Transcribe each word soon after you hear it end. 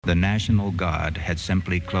The National Guard had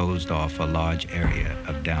simply closed off a large area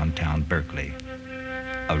of downtown Berkeley,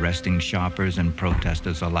 arresting shoppers and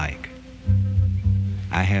protesters alike.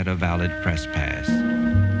 I had a valid press pass,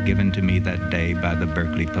 given to me that day by the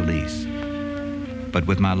Berkeley police. But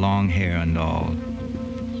with my long hair and all,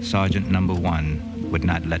 Sergeant Number 1 would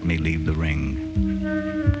not let me leave the ring.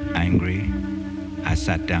 Angry, I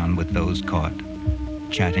sat down with those caught,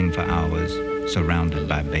 chatting for hours, surrounded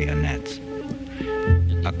by bayonets.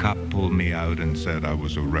 A cop pulled me out and said I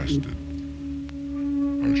was arrested.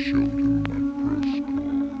 I showed him my press card.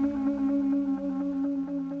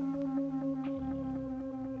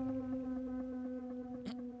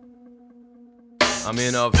 I'm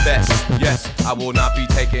in a vest, yes, I will not be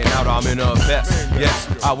taken out, I'm in a vest,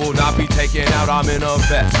 yes, I will not be taken out, I'm in a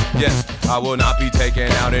vest, yes, I will not be taken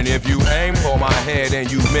out, and if you aim for my head and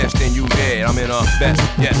you miss, then you dead, I'm in a vest,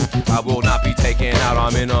 yes, I will not be taken out,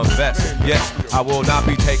 I'm in a vest, yes, I will not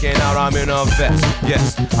be taken out, I'm in a vest,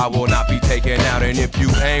 yes, I will not be taken out, and if you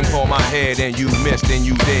aim for my head and you miss, then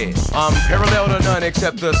you dead. I'm parallel to none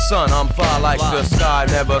except the sun, I'm fly like the sky,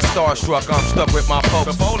 never starstruck, I'm stuck with my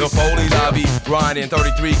folks, the Foley's I be grinding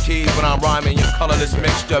 33 keys when I'm rhyming your colorless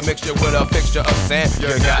mixture with a fixture of sand.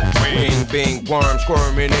 You got wing, bing, worm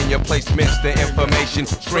squirming in your placements. The information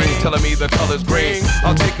string telling me the color's green.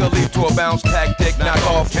 I'll take a leap to a bounce tactic, knock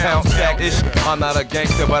off, count, stack ish. I'm not a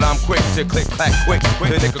gangster, but I'm quick to click, clack, quick.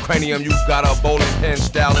 The nickel cranium, you got a bowling pin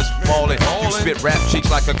style is falling. You spit rap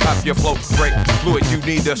cheeks like a cop, your flow break fluid. You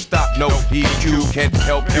need to stop, no EQ can't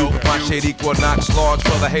help you. My shade equinox large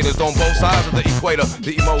for the haters on both sides of the equator.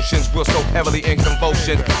 The emotions will so heavily in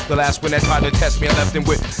convulsions. The last one that tried to test me, I left him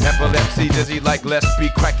with epilepsy. Dizzy like Leslie,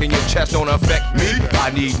 cracking your chest don't affect me.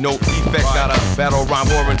 I need no effects, got a battle rhyme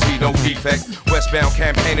warranty, no defects. Westbound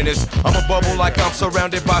campaigning this, I'm a bubble like I'm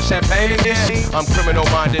surrounded by champagne. I'm criminal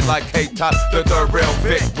minded like K-Top, the third real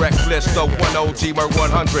fit. Reckless, the 1 OG, Mer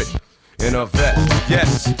 100. In a vest,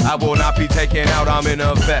 yes, I will not be taken out, I'm in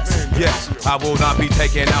a vest. Yes, I will not be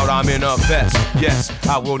taken out, I'm in a vest. Yes,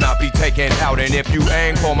 I will not be taken out, and if you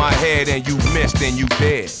aim for my head and you miss, then you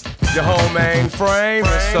dead. Your whole mainframe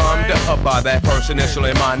is summed up by that first initial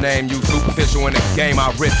in my name. You superficial in the game,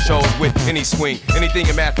 I rip shows with any swing. Anything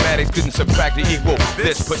in mathematics couldn't subtract or equal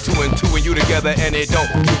this. Put 2 and 2 and you together and it don't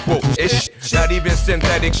equal ish. Not even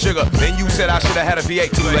synthetic sugar. Then you said I should have had a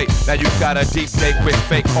V8 too late. Now you got a deep date with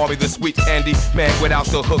fake, call me the sweet candy man without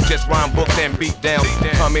the hook, just rhyme books and beat down.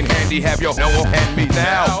 Come in handy, have your no hand me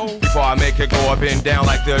now. Before I make it go up and down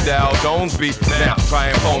like the Dow Jones beat. Now try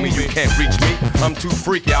and phone me, you can't reach me. I'm too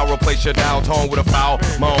freaky, I'll replace your dial tone with a foul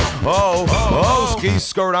moan. Oh, ski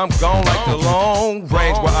skirt, I'm gone like the long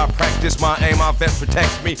range where I practice my aim. My vest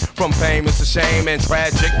protects me from fame. It's a shame and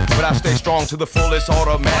tragic, but I stay strong to the fullest.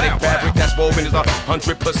 Automatic fabric that's woven is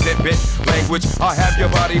 100% bit language. I have your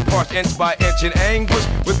body parts inch by inch in anguish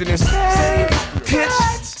with an insane pitch.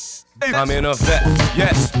 I'm in a vest,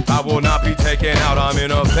 yes, I will not be taken out, I'm in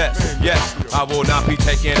a vest, yes, I will not be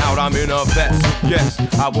taken out, I'm in a vest, yes,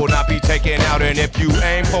 I will not be taken out, and if you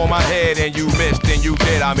aim for my head and you miss, then you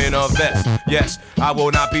did, I'm in a vest, yes, I will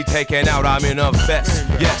not be taken out, I'm in a vest,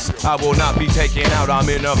 yes, I will not be taken out, I'm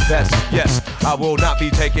in a vest, yes, I will not be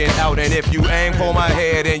taken out, and if you aim for my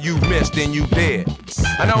head and you miss, then you did.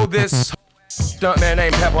 I know this stuntman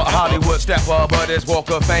named Pepper, Hollywood stepper, but his walk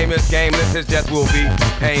of fame is gameless. His death will be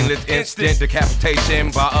painless, instant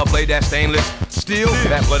decapitation by a blade that's stainless steel.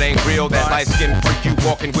 That blood ain't real, that light-skinned freak you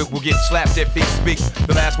walking with will get slapped if he speaks.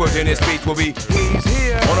 The last words in his speech will be, he's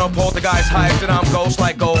here. On a poltergeist heist, and I'm ghost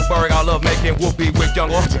like Goldberg. I love making whoopee with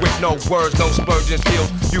young ones with no words, no spurgeon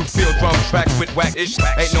skills. You feel drum tracks with whack-ish.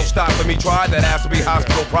 Ain't no stop for me, try that ass to be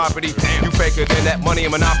hospital property. You faker than that money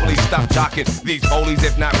and monopoly. Stop jocking these holies,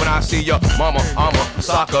 if not when I see ya. Mama, I'm a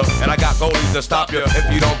soccer, and I got goalies to stop you.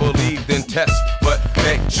 If you don't believe, then test, but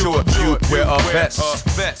make sure you wear a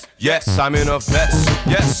vest. Yes, I'm in a vest.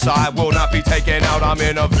 Yes, I will not be taken out, I'm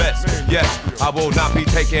in a vest. Yes, I will not be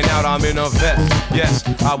taken out, I'm in a vest. Yes,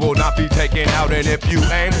 I will not be taken out, and if you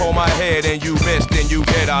aim for my head and you miss, then you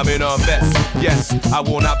get, I'm in a vest. Yes, I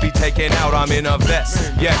will not be taken out, I'm in a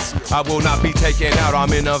vest. Yes, I will not be taken out,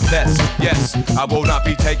 I'm in a vest. Yes, I will not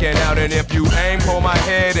be taken out, and if you aim for my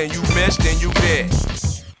head and you miss, then you dead.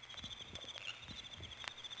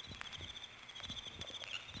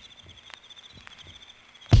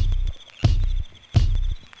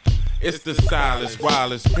 It's the stylist,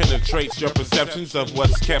 wildest, penetrates your perceptions of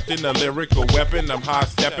what's kept in a lyrical weapon. I'm high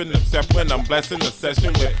stepping, I'm stepping, I'm blessing the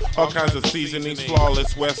session with all kinds of seasonings.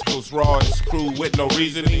 Flawless, West Coast rawest crew with no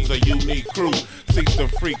reasonings. A unique crew seeks to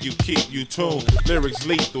freak you, keep you tuned. Lyrics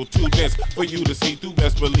lethal, too dense for you to see through.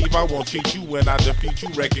 Best believe I won't cheat you when I defeat you.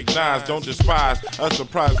 Recognize, don't despise a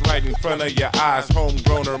surprise right in front of your eyes.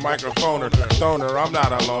 Homegrowner, microphoner, stoner. I'm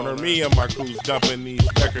not a loner. Me and my crew's dumping these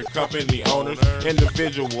record company owners,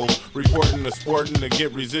 individuals. Reporting to sporting to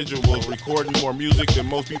get residuals. Recording more music than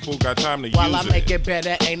most people got time to use it. While I make it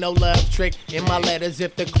better, ain't no love trick in my letters.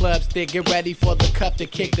 If the club's thick, get ready for the cup to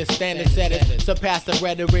kick the standard setters. Surpass the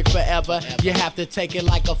rhetoric forever. You have to take it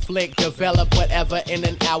like a flick. Develop whatever in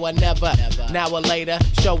an hour, never. Now or later,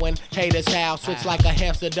 showing haters how. Switch like a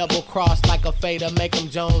hamster, double cross like a fader. Make them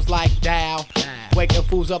Jones like Dow. Waking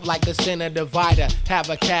fools up like the center divider. Have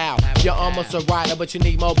a cow. You're almost a rider, but you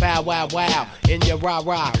need more bow wow wow. In your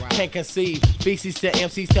rah-rah. Can't conceive. Feces to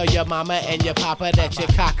MCs, tell your mama and your papa that you're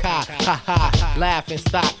caca. Ha ha, laugh and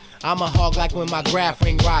stop. I'm a hog like when my graph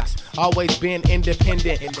ring rocks. Always been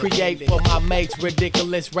independent. Create for my mates,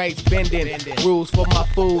 ridiculous rates bending. Rules for my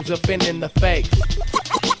fools, offending the fakes.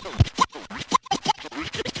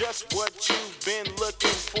 Just what you've been looking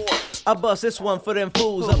for. I bust this one for them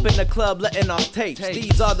fools up in the club letting off tapes.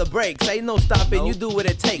 These are the breaks, ain't no stopping, you do what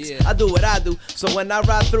it takes. I do what I do, so when I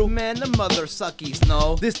ride through, man, the mother suckies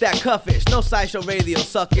know. This that cuffish, no sideshow radio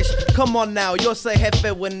suckish. Come on now, you'll say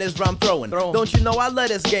hefe when this rhyme throwing. Don't you know I love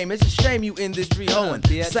this game, it's a shame you industry hoeing.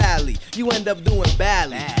 Sadly, you end up doing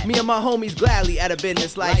badly. Me and my homies gladly at a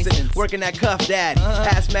business license, working at Cuff Daddy.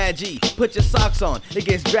 Ask Mad G, put your socks on, it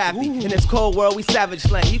gets drafty. In this cold world, we savage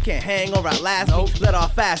slang, you can't hang or outlast me, let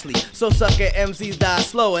off fastly. So sucker MCs die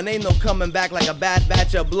slow, and ain't no coming back like a bad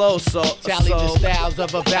batch of blows. So tally the styles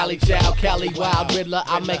of a valley child, Cali Wild Riddler.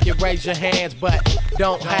 I make you raise your hands, but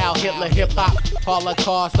don't howl. Hitler hip hop,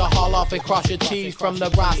 Holocaust, or haul off and cross your T's from the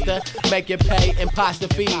roster. Make you pay imposter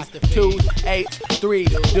fees. 2s, 8s,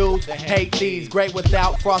 3s, dudes hate these. Great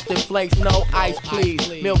without frosted flakes, no ice,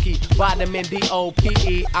 please. Milky vitamin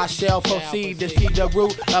DOPE. I shall proceed to see the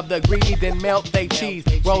root of the greedy, then melt they cheese.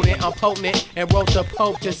 Wrote it, I'm potent, and wrote the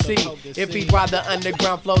Pope to see. If he'd rather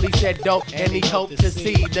underground float, he said dope, and he hoped to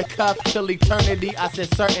see the cuff till eternity. I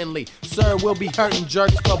said certainly, sir, we'll be hurting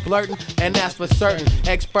jerks for blurting, and that's for certain.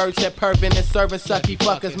 Experts at pervin and serving sucky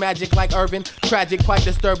fuckers, magic like Irvin, tragic, quite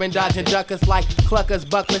disturbing, dodging duckers like cluckers,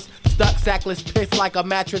 buckless, stuck, sackless, pissed like a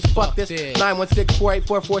mattress. Fuck this.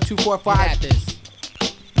 916-484-4245.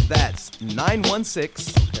 That's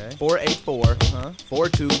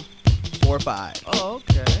 916-484-4245. Oh,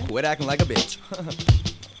 okay. Quit acting like a bitch.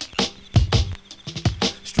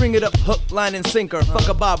 String it up, hook, line, and sinker. Fuck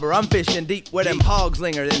a bobber, I'm fishing deep where them hogs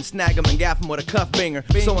linger. Then snag 'em and gaff 'em with a cuff binger.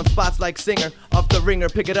 Sewing spots like Singer, off the ringer,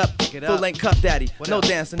 pick it up. Full length cuff daddy, no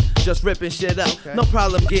dancing, just ripping shit up. No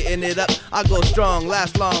problem getting it up, I go strong,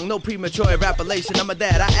 last long, no premature evaporation. I'm a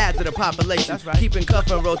dad, I add to the population. Keeping cuff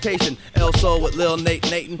in rotation. El Sol with Lil Nate,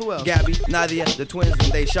 Nathan, Gabby, Nadia, the twins,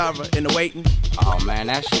 and they Shara in the waiting. Oh man,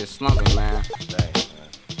 that shit's slumping, man.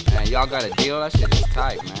 Man, y'all got a deal? That shit is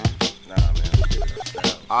tight, man. Nah, man, we did it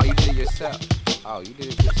ourselves. Oh, you did it yourself? Oh, you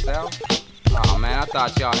did it yourself? Oh man, I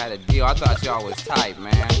thought y'all had a deal. I thought y'all was tight,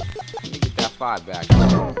 man. Let me get that 5 back.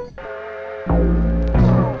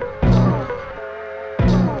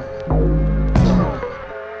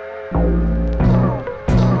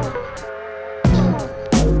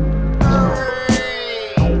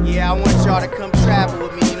 Yeah, I want y'all to come travel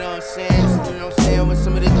with me, you know what I'm saying? You know what I'm saying? With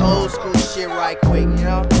some of this old school shit right quick, you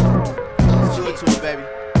know? Let's do it to it, baby.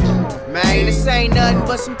 Man, this ain't nothing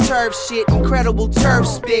but some turf shit, incredible turf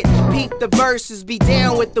spit. Peep the verses, be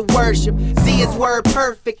down with the worship. Z is word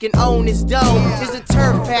perfect and own his dome. Is a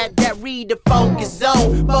turf hat that read the focus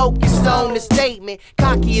zone. Focus on the statement,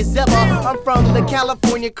 cocky as ever. I'm from the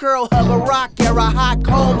California curl hub, a rock era, hot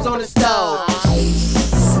combs on the stove.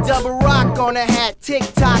 Double rock on the hat,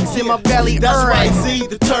 TikToks in my belly. That's right, Z,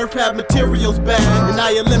 the turf hat materials back. And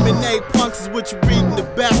I eliminate punks is what you read in the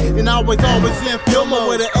back. And always in Filma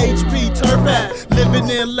with an HP turf hat. Living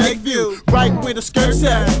in Lakeview, right where the skirts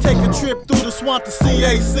at. Take a trip through the swamp to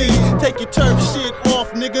CAC. Take your turf shit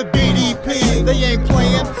off, nigga, BDP. They ain't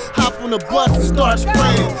playing, hop on the bus and start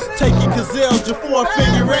spraying. Take your gazelles, your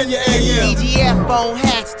 4-finger and your AM. EGF on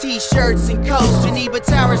hats, t-shirts and coats. Geneva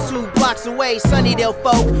Towers 2 blocks away, Sunnydale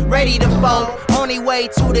folk. ready to fold. On their way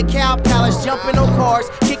to the Cow Palace, jumping on cars,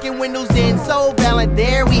 kicking windows in, so valid.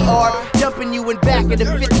 There we are, jumping you in back of the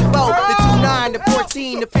 54, the 29, the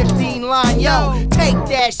 14, the 15 line. Yo, take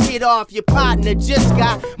that shit off, your partner just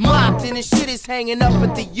got mopped and the shit is hanging up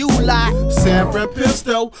at the U-Lot. San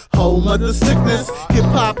Francisco, home of the sickness.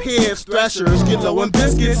 Hip-hop heads, thrashers, get low and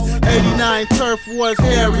biscuits. 89 turf wars,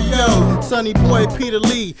 Harry Yo, Sonny Boy, Peter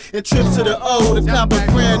Lee, and trips to the O to cop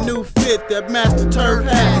a brand new fit that matched the turf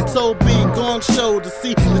hat. So be gong show to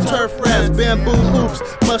see the turf rats, bamboo hoops,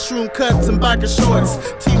 mushroom cuts and biker shorts.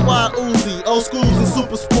 T.Y. Uzi, old schools and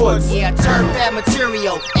super sports. Yeah, turf hat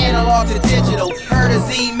material, analog to digital. Heard of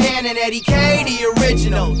Z-Man and Eddie K, the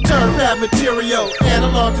original. Turf hat material,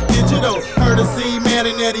 analog to digital. Heard of Z-Man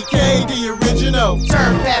and Eddie K, the original.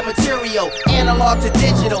 Turf hat material, analog to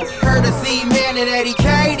digital. Heard of Z-Man and Eddie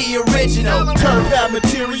K, the original. Turf hat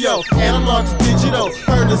material, analog to digital.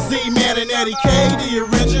 Heard of Z-Man and Eddie K, the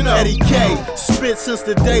original. Eddie K, spit since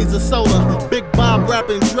the days of solar. Big Bob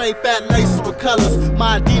rapping Dre, fat laces with colors.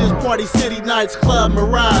 My Adidas Party City Nights Club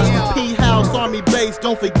Mirage. P House, Army Base,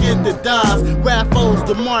 don't forget the Dodge. Raffles,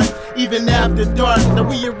 the Mark, even after dark. Now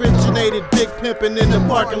we originated big pimpin' in the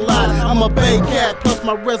parking lot. I'm a Bay Cat, plus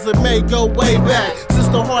my resume go way back. Since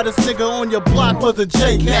the hardest nigga on your block was a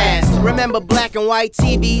J-Cat. Remember black and white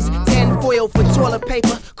TVs, 10 foil for toilet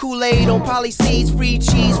paper, Kool-Aid on poly seeds, free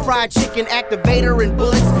cheese, fried chicken, activator and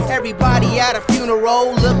bullets. Everybody at a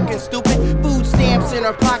funeral looking stupid. Food stamps in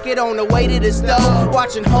her pocket on the way to the stove.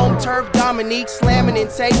 Watching home turf, Dominique slamming in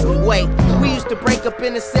tapes. Wait, we used to break up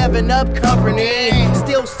in the 7-Up company.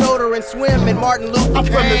 Still soda and swim and Martin Luther King. I'm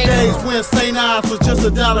from the days when St. Ives was just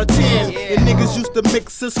 $1.10. And niggas used to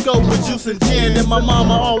mix Cisco with juice and gin. And my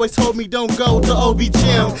mama always told me don't go to OB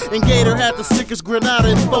Gym. And Gator had the sickest Granada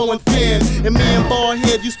and Bow and Finn. And me and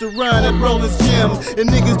Ballhead used to run at Roller's Gym. And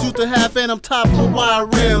niggas used to have Phantom tops with wire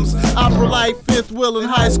rims. Opera Light, Fifth Wheel and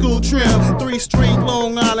high school trim. 3 Street,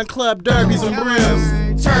 Long Island Club derbies and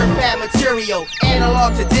brims. Turf hat material,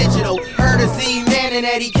 analog to digital. Heard of Z-Man and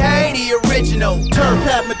Eddie K, the original. Turf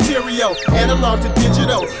hat material, analog to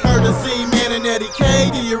digital. Heard of Z-Man and Eddie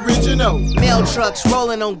K, the original. Mail trucks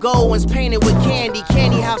rolling on gold ones painted with candy.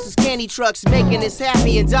 Candy houses, candy trucks making us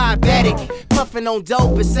happy and diabetic. Puffing on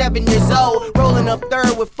dope at 7 years old. Rolling up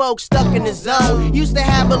third with folks stuck in the zone. Used to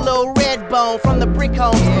have a little red bone from the brick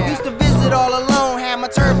homes. Used to visit all alone, had my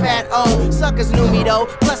turf hat on. Suckers knew me though,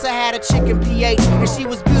 plus I had a chicken PH. And she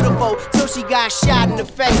was beautiful till she got shot in the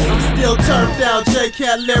face. I'm still turfed out,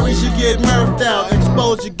 J-Cat Larry's, you get murphed out.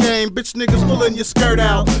 Expose your game, bitch niggas pulling your skirt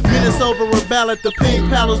out. Minutes over a ballot, the Pink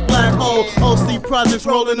Palace Black Hole. OC projects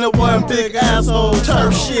rolling the one big asshole.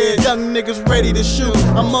 Turf shit, young niggas ready to shoot.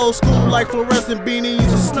 I'm old school like fluorescent beanies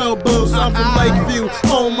and snow boots. I'm from Lakeview,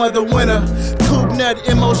 home of the winter. Coupe Nut,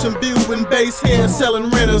 Emotion View, and bass head selling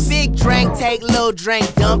renters. Big drink, take little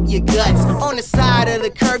drink, dump your guts. On the side of the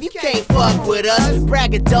curb, you can't fuck with us.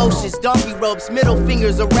 Braggadocious, donkey ropes, middle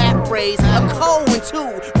fingers, a rap phrase. A cold one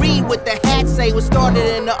too, read what the hat say. Was started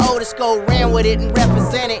in the oldest school, ran with it and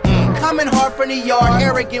represented. Coming hard from the yard,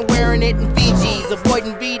 arrogant, wearing it in VGs.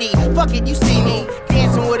 Avoiding Bidi, fuck it, you see me.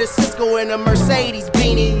 Dancing with a Cisco and a Mercedes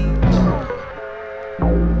beanie.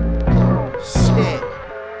 Shit.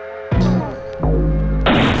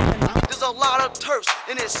 There's a lot of turfs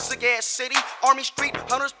in this sick ass city. Army Street,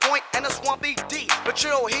 Hunters Point, and the Swampy D.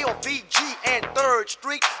 Material Hill, VG, and 3rd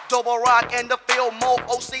Street. Double Rock and the Field Mall,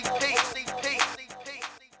 OCP.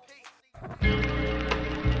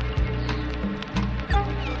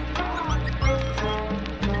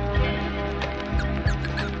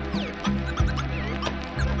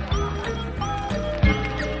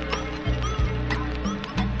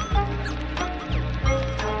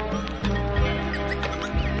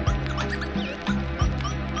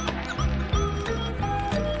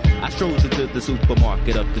 Strolls into the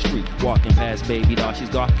supermarket up the street, walking past baby doll, she's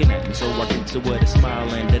gawking at me, so I greet her with a smile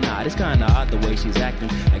and a nod. It's kinda odd the way she's acting,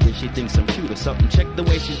 I guess she thinks I'm cute or something. Check the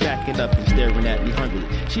way she's backing up and staring at me hungrily.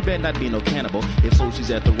 She better not be no cannibal, if so she's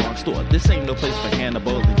at the wrong store. This ain't no place for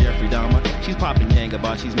Hannibal and Jeffrey Dahmer. She's popping yang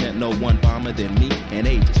about she's met no one bomber than me in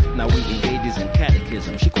ages. Now we engages in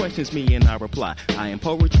catechism. She questions me and I reply, I am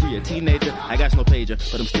poetry, a teenager, I got no pager,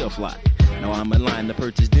 but I'm still fly. Now I'm in line to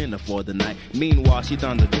purchase dinner for the night. Meanwhile, she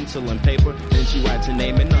done the pencil and paper. Then she writes her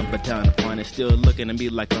name and number down upon it. Still looking at me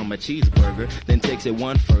like I'm a cheeseburger. Then takes it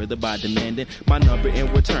one further by demanding my number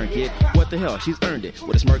in return, kid. What the hell? She's earned it.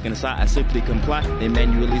 With a smirk in the side, I simply comply. Then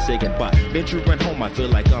manually say goodbye. Venturing home, I feel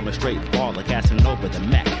like I'm a straight baller. Casting over the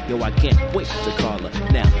Mac. Yo, I can't wait to call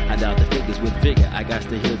her. Now, I dial the figures with vigor. I got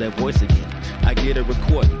to hear that voice again. I get a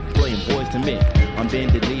recording, playing Boys to Men. I'm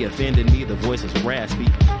bending knee, offending me. The voice is raspy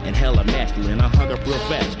and hella mad. masculine. I hung up real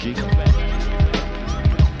fast, G.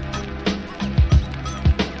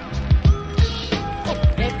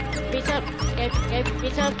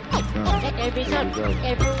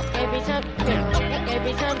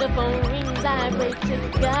 Every time the phone rings, I pray to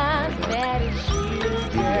God that it's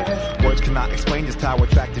you, girl. Words cannot explain just how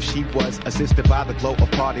attractive she was. Assisted by the glow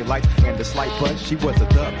of party lights and the slight buzz, she was a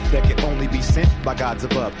dove that could only be sent by gods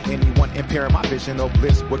above. Anyone impairing my vision or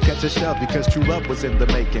bliss would catch a shove, because true love was in the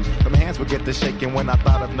making. My hands would get to shaking when I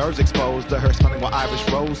thought of nerves exposed to her smelling while Irish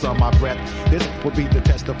rose on my breath. This would be the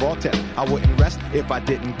test of all tests. I wouldn't rest if I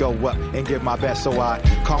didn't go up and give my best. So I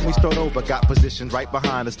calmly strode over, got positioned right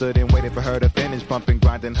behind her, stood and waited for her to finish, bumping,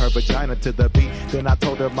 grinding her vagina to the beat. Then I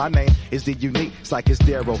told her my name is the unique Psychis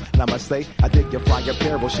Darrow, and I must say I did your fly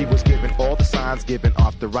apparel. She was giving all the signs, giving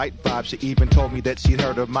off the right vibe. She even told me that she'd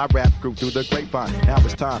heard of my rap group through the grapevine. Now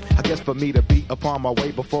it's time, I guess, for me to be upon my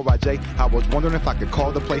way before I jay. I was wondering if I could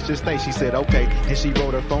call the place to stay. She said okay, and she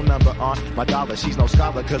wrote her phone number on my dollar. She's no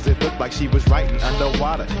scholar, cause it looked like she was writing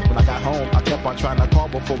underwater. When I got home, I kept on trying to call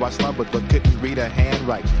before I slumbered, but couldn't read her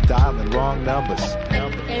handwriting, dialing wrong numbers.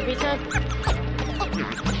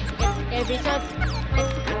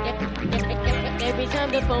 Every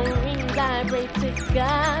time the phone rings, I pray to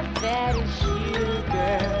God that it's you,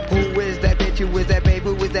 girl. Who is that bitch? Who is that babe?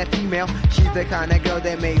 Who is that female? She's the kind of girl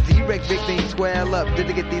that makes Z-Rex big things swell up. Did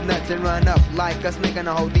to get these nuts and run up like a snake in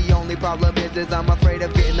a hole. The only problem is I'm afraid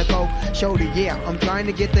of getting the cold shoulder. Yeah, I'm trying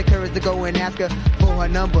to get the courage to go and ask her for her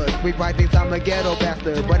number. We probably thinks I'm a ghetto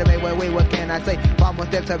bastard, but wait, what can I say? 5 more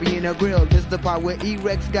steps, I'll be in a grill. This is the part where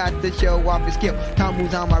E-Rex got to show off his skill. Time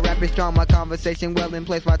moves on, my rap is strong, my conversation well in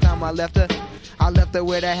place. By the time I left her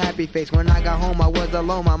with a happy face. When I got home, I was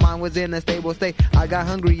alone. My mind was in a stable state. I got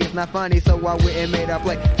hungry, it's not funny, so I went and made a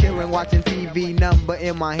play. Chillin', watching TV, number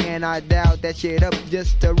in my hand. I dialed that shit up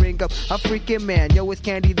just to ring up a freaking man. Yo, is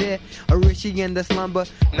Candy there? Or is she in the slumber?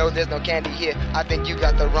 No, there's no Candy here. I think you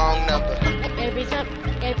got the wrong number. Every time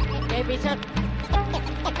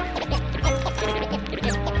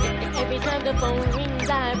the phone rings,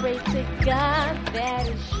 I pray to God that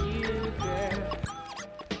it's you, girl.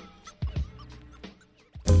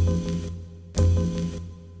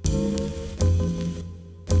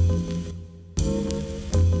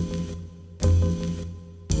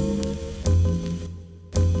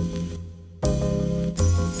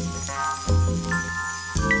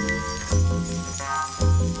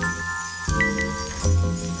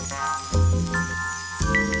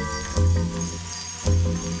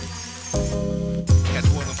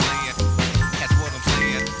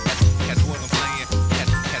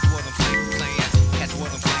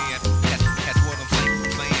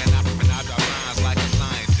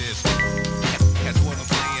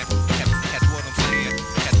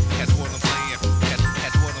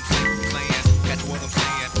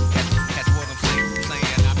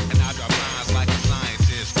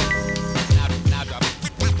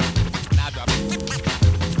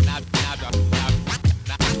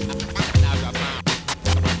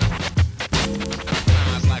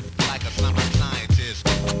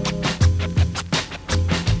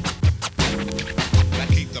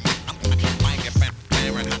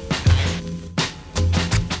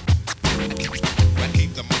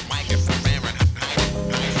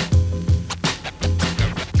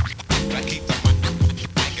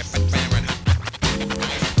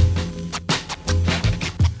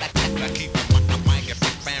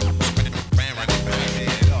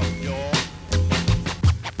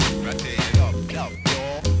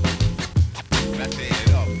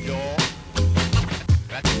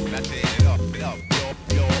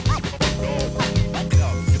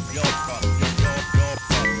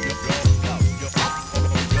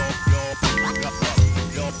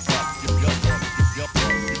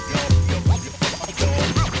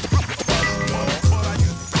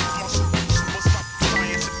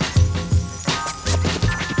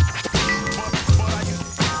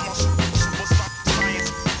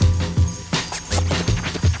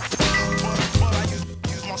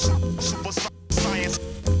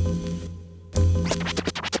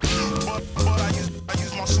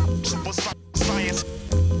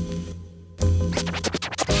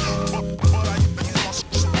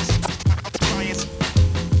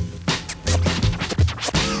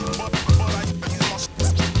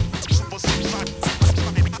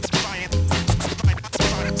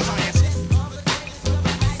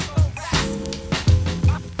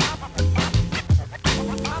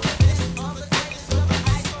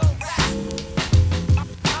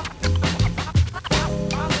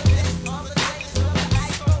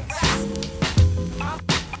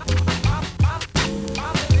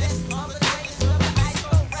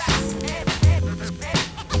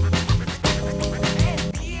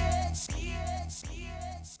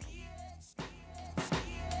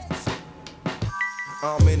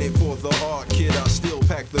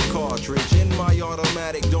 cartridge in my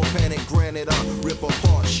automatic. Don't panic, granted I rip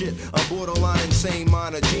apart shit. I'm borderline insane,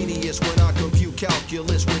 mind a genius when I compute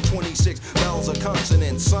calculus with 26 vowels of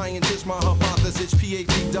consonants. Scientist, my hypothesis,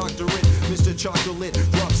 PhD doctorate. Mr. Chocolate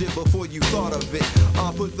drops it before you thought of it.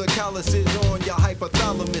 I put the calluses on your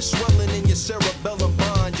hypothalamus, swelling in your cerebellum,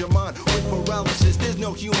 bind your mind with paralysis. There's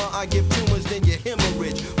no humor, I give tumors, then you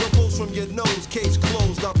hemorrhage. The pulse from your nose, case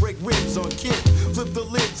closed, I break ribs on kids. Flip the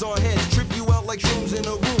lids on heads, trip you out like shrooms in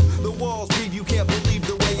a room. The walls breathe, you can't believe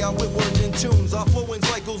the way I whip words and tunes. I flow in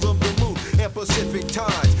cycles of the moon and Pacific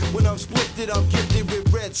tides. When I'm splifted, I'm gifted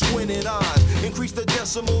with red squinted eyes. Increase the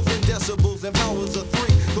decimals and decibels and powers of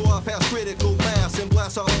 3. Go I pass critical mass and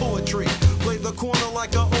blast out poetry. Play the corner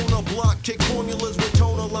like I own a block. Kick formulas with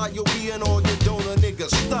tone a lot. You'll be an organ donor, nigga,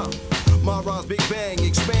 stop. My rhymes big bang,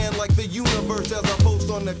 expand like the universe as I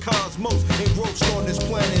post on the cosmos, engrossed on this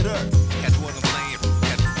planet Earth. That's what I'm saying.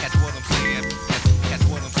 That's what I'm saying. That's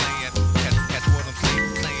what I'm saying. That's what I'm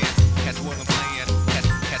saying. That's what I'm saying.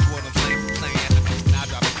 That's what I'm saying. Now I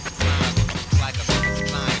drop it like a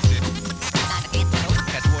scientist.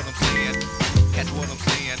 That's what I'm saying. That's what I'm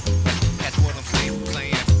saying. That's what I'm saying.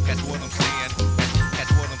 That's what I'm saying.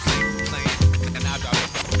 That's what I'm saying. And I drop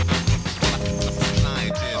it.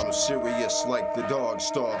 I'm serious like the dog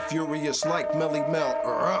star, furious like Melly Mel.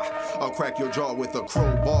 I'll crack your jaw with a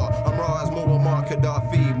crowbar. I'm raw as Muammar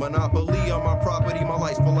Gaddafi. Monopoly on my property, my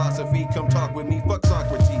life's philosophy. Come talk with me, fuck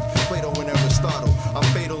Socrates, Plato and Aristotle. I'm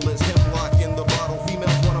fatal as hemlock in the bottle.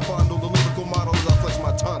 Females wanna fondle the lyrical models. I flex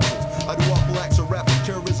my tonsils. I do awful acts of rap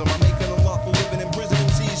terrorism. I make an unlawful living in prison.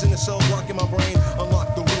 MCs in the cell blocking my brain.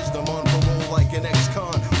 Unlock the wisdom on parole like an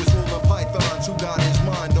ex-con. With swollen pythons who got his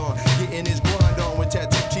mind on. Getting his grind on with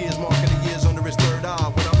tattooed tears. Marking the years under his third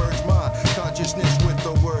eye. When I merge my consciousness with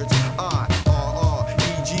the words I-R-R-E-G-U-L-A-R.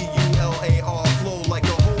 Flow like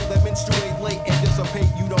a hole that menstruate late and dissipate.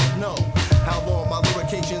 You don't know how long my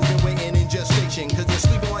lyrication's been waiting in gestation. Cause you're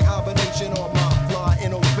sleeping like hibernation on my fly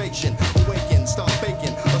innovation. Awaken, stop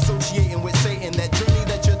faking, associating with Satan. That journey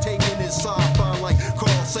that you're taking is sci-fi like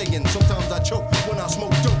Carl Sagan. Sometimes I choke when I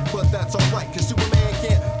smoke dope, but that's alright. Cause Superman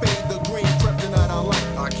can't fade the green kryptonite I like.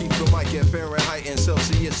 I keep the mic at Fahrenheit and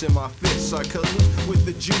Celsius in my fists. I cut loose with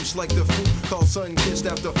the juice like the fruit called sun-kissed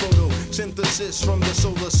after photosynthesis from the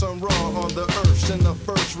solar sun raw on the earth. In the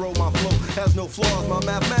first row, my flow has no flaws. My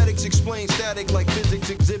mathematics explain static like physics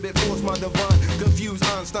exhibit force. My divine confuse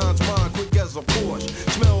Einstein's mind quick as a Porsche.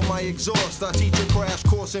 Smell my exhaust. I teach a crash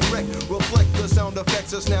course and wreck. Reflect the sound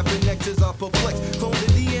effects of snapping necks as I perplex. Clone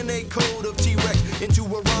the DNA code of T-Rex into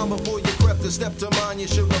a rhyme before you crept a step to mine. You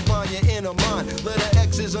should refine your inner mind. Letter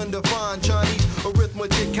X is undefined. Chinese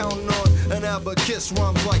arithmetic counting on an abacus.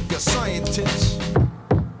 Rhymes like a scientist.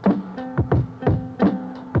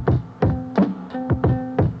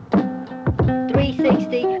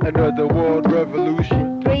 Another world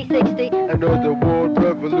revolution. 360. Another world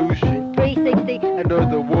revolution. 360.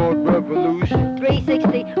 Another world revolution.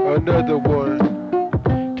 360. Another one.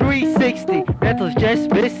 360. Mentals just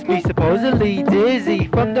miss me, supposedly dizzy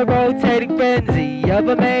from the rotating frenzy of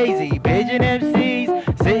a mazy pigeon MCs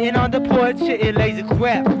sitting on the porch shitting lazy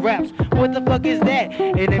crap raps. What the fuck is that?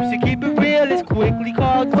 An MC keep it real is quickly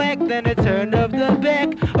called whack. Then a turn of the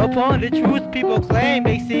back upon the truth people claim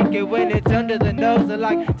they seek it when it's under the nose. They're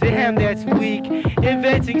like, damn, that's weak.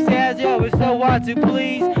 Inventing sounds, yo, it's so hard to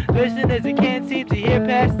please listeners that can't seem to hear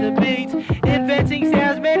past the beats. Inventing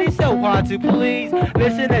sounds, man, it's so hard to please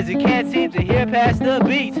listeners that can't seem to hear past the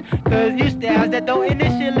beats. Cause new styles that don't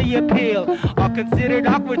initially appeal are considered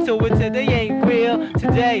awkward, so it's they ain't real.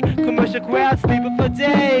 Today, commercial crowds sleeping for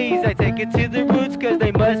days. I take it to the roots cause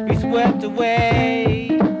they must be swept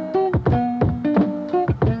away.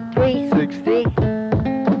 360.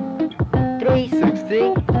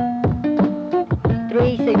 360.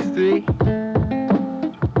 360.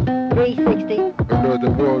 360.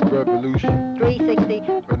 Another world revolution. 360.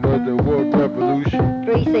 Another world revolution.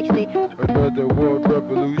 360. Another world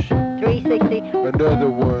revolution. 360. Another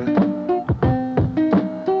one.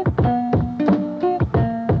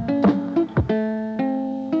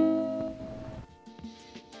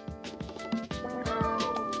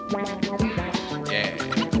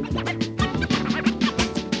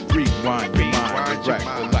 Rewind your mind,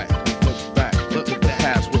 recollect, look back, look at the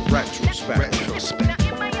past with retrospect.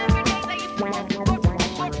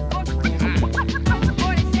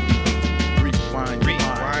 Rewind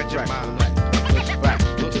your mind, recollect, look back,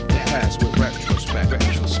 look at the past with retrospect.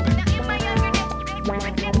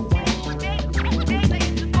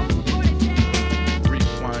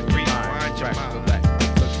 Rewind your mind, recollect,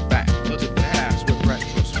 look back, look at the past with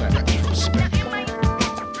retrospect.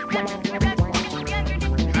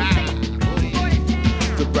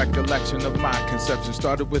 conception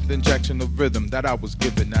started with injection of rhythm that I was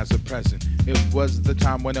given as a present. It was the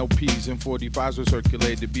time when LPs and 45s were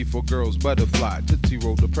circulated before girls butterfly. Tootsie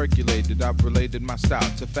Roll percolated. I've related my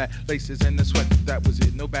style to fat laces and the sweat. That was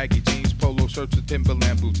it. No baggy jeans, polo shirts with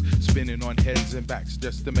Timberland boots. Spinning on heads and backs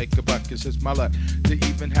just to make a buck. It's just my luck to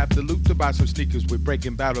even have the loot to buy some sneakers with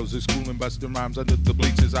breaking battles in school and busting rhymes under the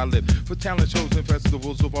bleachers. I lived for talent shows and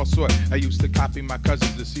festivals of all sort. I used to copy my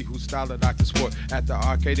cousins to see whose style that I could sport. At the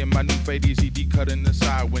arcade in my new fade easy D cutting the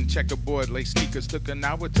side. When checkerboard lace sneakers took an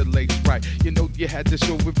hour to lace right. You know you had to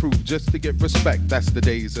show and prove just to get respect. That's the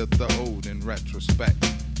days of the old in retrospect.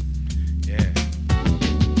 Yeah.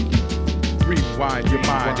 Rewind your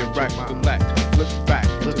mind and recollect. Look back,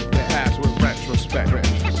 look at the past with retrospect.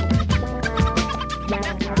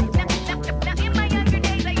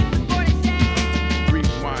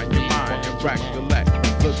 Rewind your mind and recollect.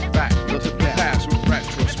 Look back, look at the past with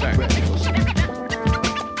retrospect.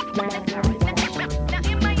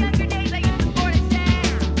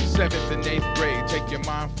 7th and 8th grade, take your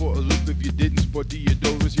mind for a loop. If you didn't sport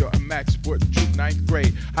Deodoras, you're a max sport troop. 9th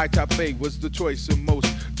grade, high top A was the choice of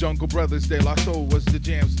most. Jungle Brothers, De La Soul was the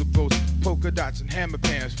jams to boast. Polka dots and hammer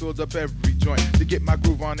pants filled up every joint. To get my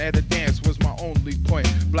groove on at a dance was my only point.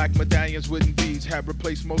 Black medallions, wooden beads have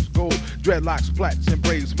replaced most gold. Dreadlocks, plaits, and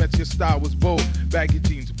braids meant your style was bold. Baggy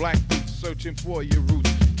jeans, black boots, searching for your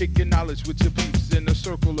roots. Kick your knowledge with your peeps in a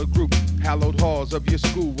circle of group. Hallowed halls of your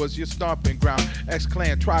school was your stomping ground.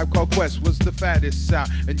 X-Clan, Tribe Called Quest was the fattest sound.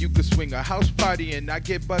 And you could swing a house party and not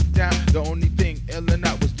get bucked down. The only thing ill and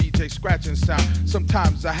out was DJ scratching sound.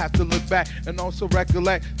 Sometimes I have to look back and also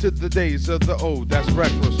recollect to the days of the old. That's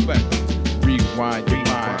retrospect. Rewind your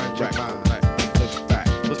mind, recollect. Look back,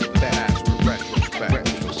 look at the past with retrospect.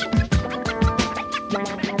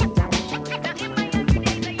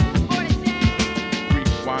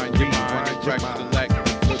 Rewind your mind, recollect.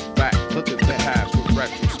 Look back, look at the past with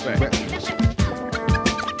retrospect.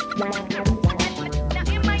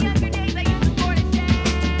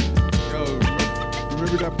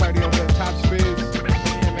 Remember that party on that Top Spiz?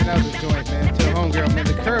 Yeah, man, that was a joint, man. To the homegirl, man,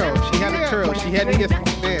 the curl. She had a curl. She had to get,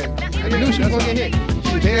 man. I knew she was going to get hit.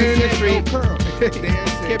 She was dancing in the street.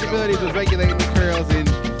 Capabilities was regulating the curls, and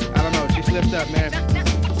I don't know, she slipped up, man. I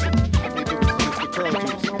think it was just the curl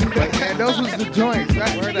juice. But, man, those was the joints,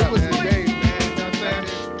 right? Word up, was man. The days, man. You know what I'm saying?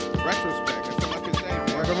 Retrospect. That's all I can say, man.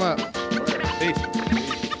 Work them up. Peace.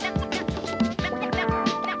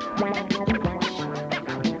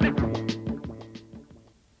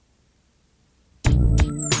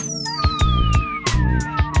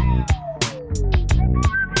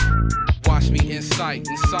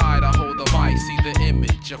 Inside I hold the mic, see the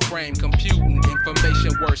image, a frame computing,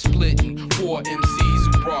 information worth splitting. 4 MCs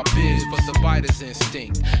who brought biz for the biter's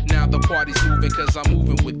instinct. Now the party's moving cause I'm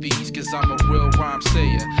moving with these, cause I'm a real rhyme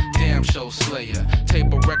sayer, damn show slayer,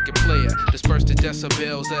 tape a record player, disperse the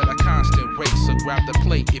decibels at a constant rate, so grab the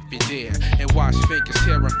plate if you dare, and watch fingers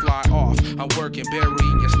tear and fly off. I'm working,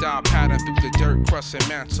 burying your style pattern through the dirt, crust and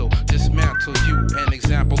mantle, dismantle you, an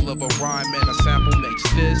example of a rhyme and a sample makes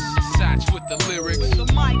this. Satch with the lyrics, the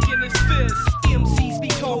mic in his fist. MCs be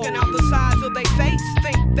talking out the sides of their face,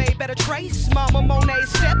 think they better trace Mama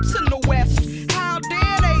Monet's steps in the West. How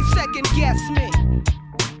dare they second guess me?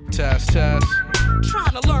 Test.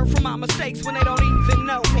 Trying to learn from my mistakes when they don't even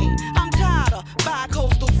know me. I'm tired of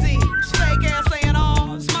bi-coastal thieves, fake ass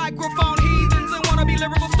A&Rs, microphone heathens, and wanna be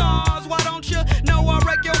lyrical stars. Why don't you know I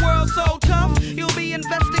wreck your world so tough? You'll be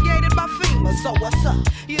investigated by FEMA, so what's up?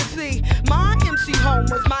 You see, my MC home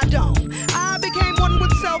was my dome. I became one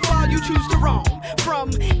with self while you choose to roam.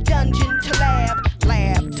 From dungeon to lab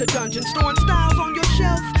to dungeon, storing styles on your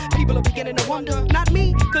shelf. People are beginning to wonder, not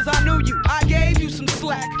me, cause I knew you. I gave you some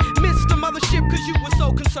slack. Missed the mothership cause you were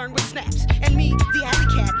so concerned with snaps. And me, the alley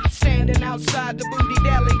cat, standing outside the booty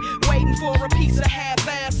deli, waiting for a piece of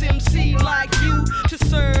half-ass MC like you to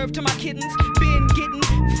serve to my kittens. Been getting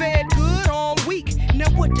fed good all week. Now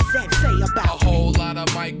what does that say about a whole lot of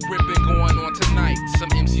mic ripping going on tonight. Some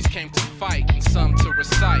MCs came to fight and some to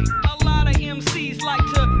recite. A lot of MCs like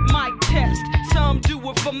to mic test. Some do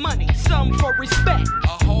it for money, some for respect.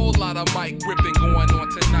 A whole lot of mic ripping going on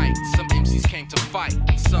tonight. Some MCs came to fight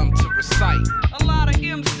and some to recite. A lot of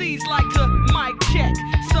MCs like to mic check.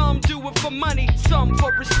 Some do it for money, some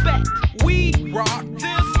for respect. We rock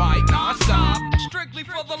this mic non-stop, strictly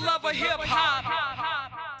for the love of hip-hop.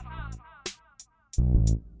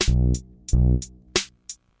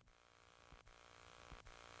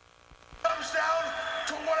 Comes down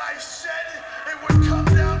to what I said it would come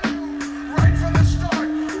down to right from the start.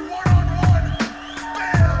 One-on-one,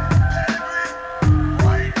 bam, pedigree,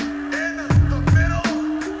 right in the middle.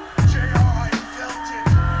 JR, I felt it,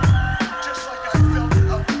 just like I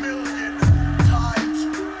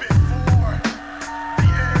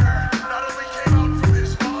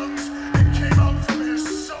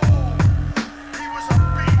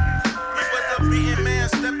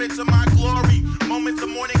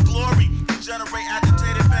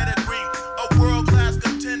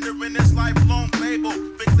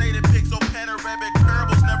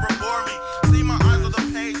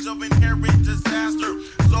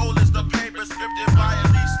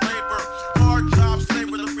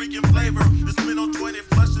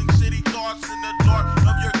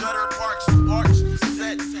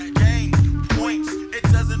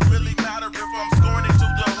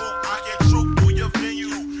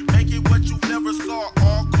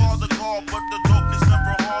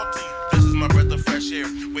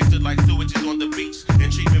wasted like sewages on the beach.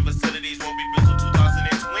 And treatment facilities won't be built till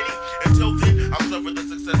 2020. Until then, I'll suffer the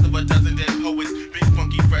success of a dozen dead poets. Big,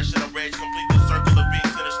 funky, fresh, and a rage, complete the circle of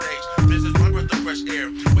being center stage. This is my breath of fresh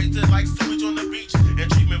air, wasted like sewage on the beach. And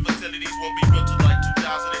treatment facilities won't be built till like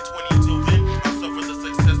 2020. Until then, I'll suffer the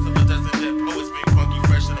success of a dozen dead poets. Big, funky,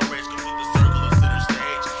 fresh, and a rage, complete the circle of center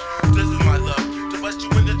stage. This is my love, to bust you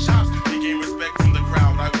in the chops, to gain respect from the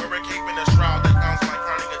crowd. I wear a cape and a shroud that counts my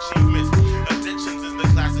crowning achievements. Addictions is the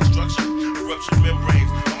classic structure, eruption membranes.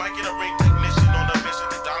 I might get a ring technician on a mission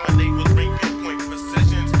to dominate with ring pinpoint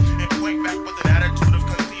precisions and point back with an attitude of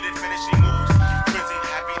conceited finishing moves. Frenzied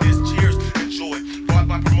happiness, cheers, and joy. Bought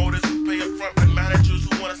by promoters who pay up front and managers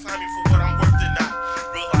who want to sign me for what I'm worth and not.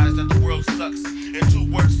 Realize that the world sucks. And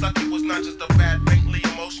 2 words, sucky was not just a bad Bentley,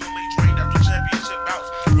 emotionally drained after championship bouts.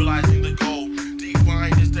 Realizing the goal,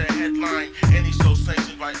 defined is the headline. Any show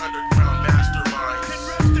sanctioned by underground masterminds. And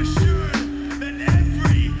rest assured that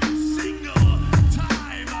every single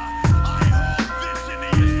time I hold this in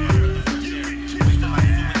the air, you can kiss my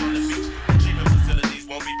ass. On the beach, treatment facilities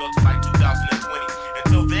won't be built till like 2020.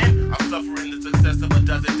 Until then, I'll suffer in the success of a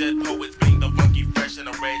dozen dead poets, being the funky, fresh, and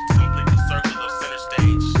a rage to complete the circle of center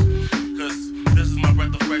stage. Cause this is my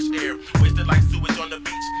breath of fresh air, wasted like sewage on the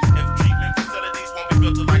beach. And treatment facilities won't be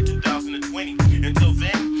built till like 2020. Until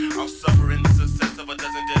then, I'll suffer in the success of a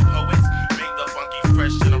dozen dead poets, being the funky,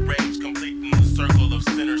 fresh, and a rage, completing the circle of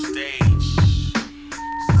center stage.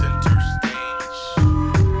 Center stage.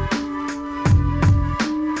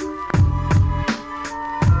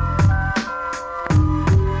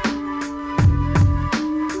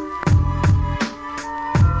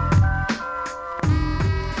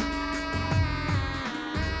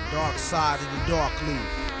 Dark side of the Darkleaf.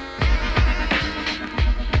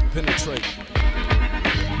 Penetrate.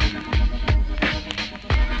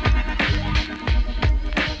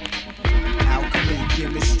 Alchemy,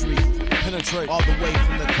 chemistry. Penetrate. All the way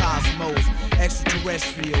from the cosmos,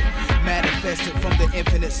 extraterrestrial, manifested from the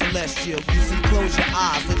infinite celestial. You see, close your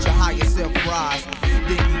eyes, let your higher self rise.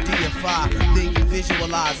 Then you deify, then you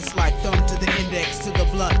visualize. It's like thumb to the index, to the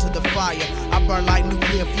blunt, to the fire. I burn like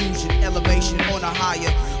nuclear fusion, elevation on a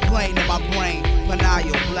higher plane in my brain.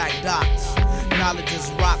 Penial, black dots. Knowledge is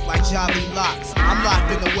rock like jolly locks. I'm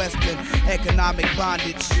locked in the Western economic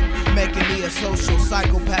bondage, making me a social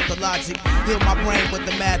psychopathologic. Heal my brain with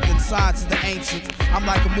the math and science of the ancients. I'm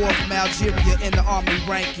like a Moor from Algeria in the army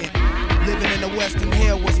ranking. Living in the Western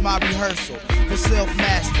hell was my rehearsal for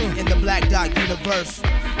self-mastery in the black dot universe.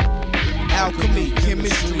 Alchemy,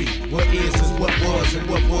 chemistry, what is what was, and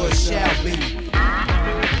what was shall be.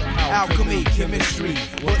 Alchemy, chemistry,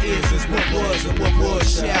 what is what was, and what was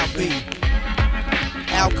shall be.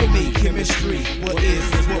 Alchemy, chemistry, what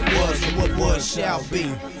is what was, and what was shall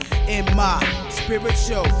be. In my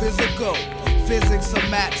spiritual, physical, physics of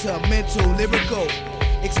matter, mental, lyrical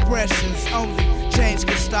expressions only. Change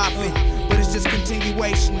can stop it, but it's just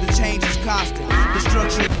continuation. The change is constant. The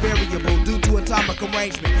structure is variable due to atomic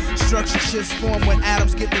arrangement. Structure shifts form when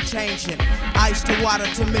atoms get to changing. Ice to water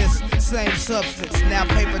to mist, same substance. Now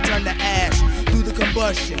paper turn to ash through the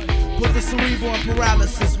combustion. Put the cerebral in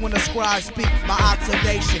paralysis when the scribe speak. My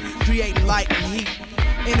oxidation, creating light and heat.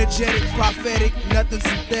 Energetic, prophetic, nothing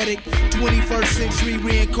synthetic. 21st century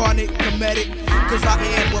reincarnate, comedic. Cause I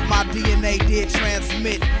am what my DNA did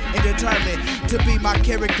transmit and determined to be my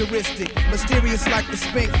characteristic. Mysterious like the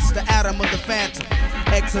Sphinx, the atom of the phantom.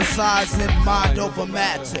 Exercising mind over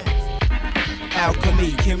matter.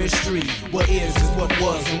 Alchemy, chemistry, what is what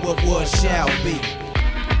was, and what was shall be.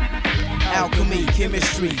 Alchemy,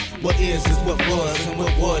 chemistry, what is what was, and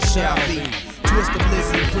what was shall be. Twist the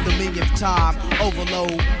blizzard for the millionth time,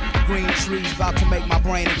 overload. Green trees about to make my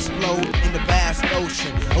brain explode in the vast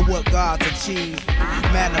ocean of what God's achieved.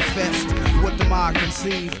 Manifest what the mind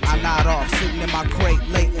conceived. I nod off, sitting in my crate,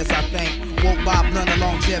 late as I think. Woke by blunt of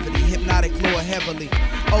longevity, hypnotic lure heavily.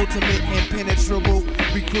 Ultimate impenetrable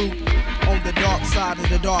recruit on the dark side of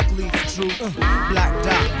the Darkleaf truth. Black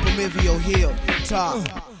dot, Prometheal hill, top.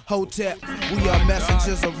 Hotep, we are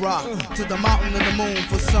messengers of Ra. To the mountain and the moon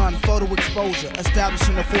for sun, photo exposure.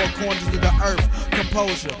 Establishing the 4 corners of the earth,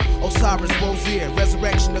 composure. Osiris, Rosier,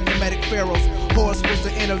 resurrection of Kemetic pharaohs. Horus was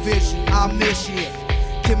the inner vision, omniscient.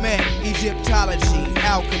 Kemet, Egyptology,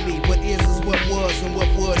 alchemy. What is what was, and what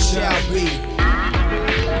was shall be.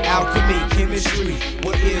 Alchemy, chemistry.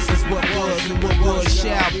 What is what was, and what was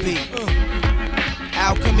shall be.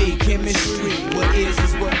 Alchemy, chemistry. What is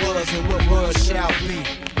what was, and what was shall be.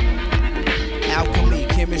 Alchemy,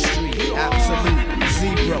 chemistry, absolute,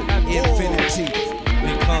 zero, infinity.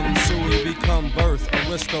 Become sui, become birth,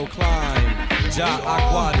 Aristo climb. Ja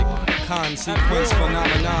aquatic, consequence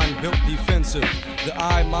phenomenon built defensive. The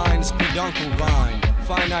eye mind's peduncle vine,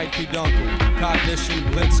 finite peduncle, cognition,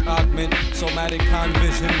 blitz, augment, somatic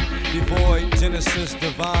convision, devoid, genesis,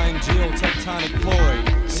 divine, geotectonic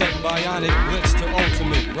ploy, set bionic blitz to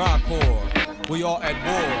ultimate, rock core. We are at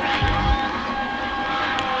war.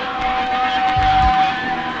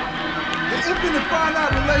 The infinite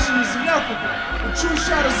finite relation is ineffable. The true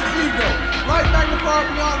shadows of ego, light magnified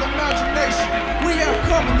beyond imagination. We have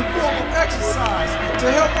come in the form of exercise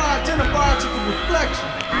to help identify to the reflection.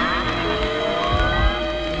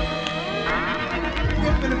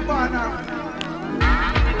 Infinite finite.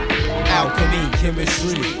 Alchemy,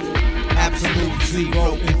 chemistry, absolute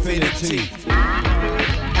zero, infinity.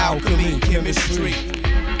 Alchemy, chemistry,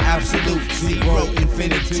 absolute zero,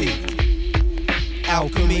 infinity.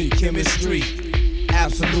 Alchemy, chemistry,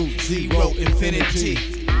 absolute zero, infinity.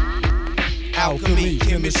 Alchemy,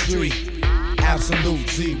 chemistry, absolute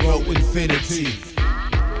zero, infinity.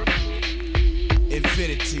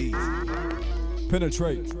 Infinity.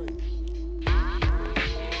 Penetrate.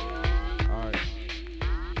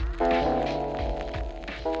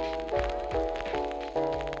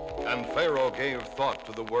 And Pharaoh gave thought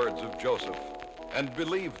to the words of Joseph, and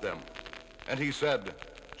believed them. And he said,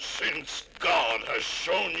 Since God has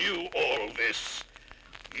shown you all this,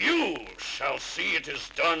 you shall see it is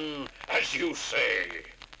done as you say.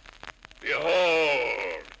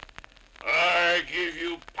 Behold, I give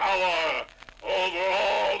you power over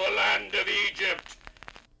all the land of Egypt.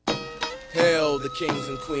 Hail the kings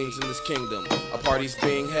and queens in this kingdom. A party's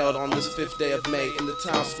being held on this 5th day of May in the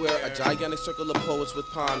town square. A gigantic circle of poets with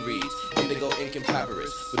pond reeds, indigo ink and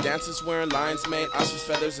papyrus, with dancers wearing lion's mane, ostrich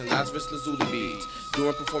feathers, and Lazarus lazuli beads,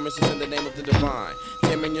 doing performances in the name of the divine,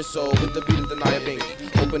 taming your soul with the beat of the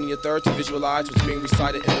Nyabingi, opening your third to visualize what's being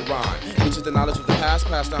recited in the rhyme, which is the knowledge of the past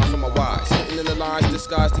passed down from our wise, hidden in the lines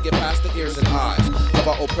disguised to get past the ears and eyes of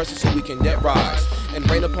our oppressors so we can yet rise and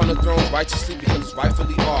reign upon the throne righteously because it's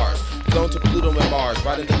rightfully ours. Flown to Pluto and Mars,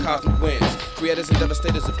 riding the cosmic winds, creators and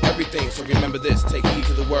devastators of everything, so remember this, take heed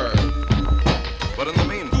to the word. But in the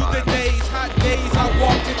meantime, through the days, hot days, I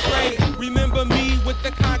walked the train. Remember me with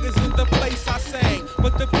the congas in the place I sang.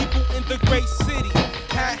 But the people in the great city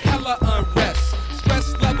had hella unrest.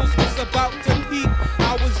 Stress levels was about to peak.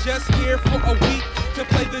 I was just here for a week to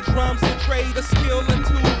play the drums and trade a skill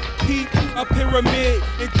into heat a pyramid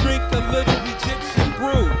and drink a little Egyptian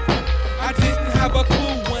brew. I didn't have a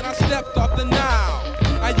clue when I stepped off the Nile.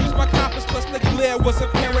 I used my compass plus the glare was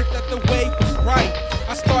apparent that the way was right.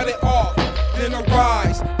 I started off, then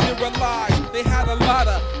arise, then realized they had a lot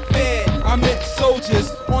of fed. I met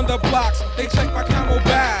soldiers on the blocks, they checked my camel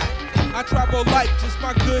bag. I travel light, just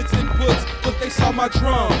my goods and books, but they saw my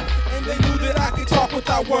drum. And they knew that I could talk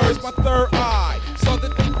without words, my third eye. Saw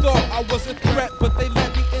that they thought I was a threat, but they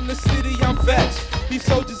let me in the city, I'm vexed. These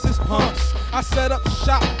soldiers is punks. I set up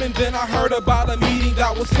shop and then I heard about a meeting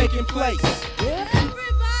that was taking place.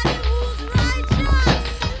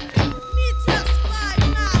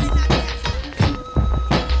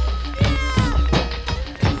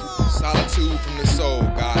 Solitude from the soul,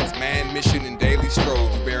 God's man mission and daily stroll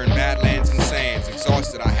through barren badlands and sands.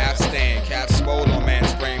 Exhausted, I half stand, calf swole on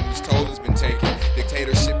man's frame whose toll has been taken.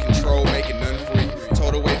 Dictatorship control, making none free.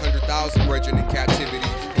 Told away 100,000 brethren in captivity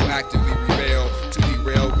who actively rebel to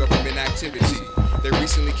derail government activity. They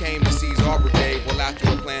recently came to seize our brigade, well after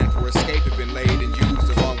a plan for escape had been laid and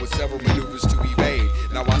used along with several maneuvers to evade.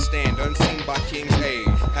 Now I stand unseen by King's aid,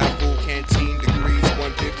 half full canteen, degrees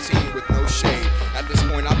 115 with no shade. At this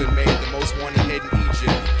point I've been made the most wanted head in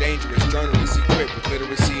Egypt. Dangerous journalists equipped with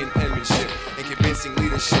literacy and penmanship and convincing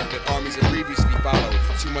leadership that armies have previously followed.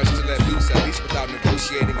 Too much to let loose, at least without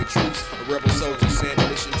negotiating a truce. A rebel soldier sent a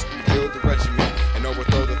mission to rebuild the regiment and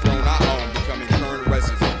overthrow the throne I own, becoming current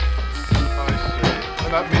resident. I see.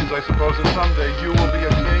 And that means, I suppose, that someday you will be a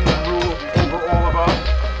king and rule over all of us?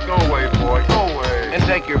 Go away, boy, go away. And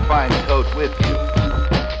take your fine coat with you.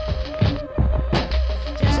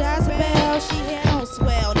 Jezebel, she had on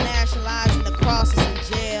swell, nationalizing the crosses in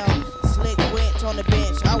jail. Slick went on the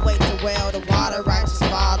bench, I wait to well the water, righteous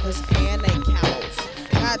fathers and they camels.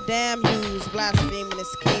 Goddamn yous, blaspheming and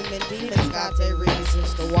scheming, demons got their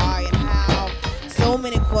reasons, the why and how. So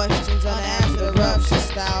many questions unanswered, eruption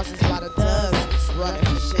styles is by the dozens, running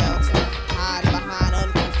for shelter, hide behind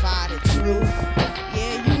unconfided truth.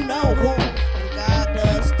 Yeah, you know who, and God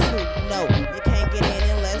does too. No, you can't get in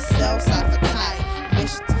unless self-cipher tight.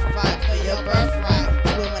 Mission to fight for your birthright.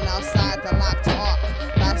 Swimming outside the locked ark,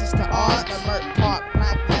 license to art, the Merc Park,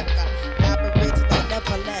 Black Mecca, Aboriginal,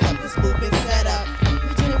 never let up. This movement set up.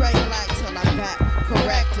 Regenerate black till I'm back,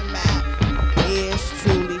 correct and map. It's true.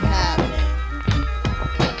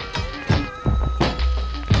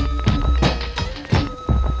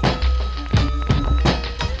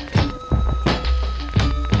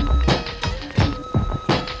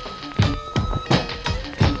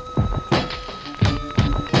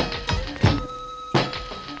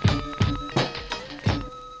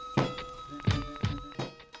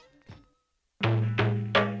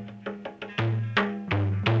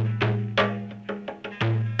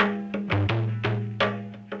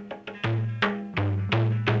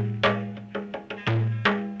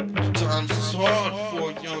 is hard for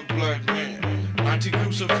a young black man. 19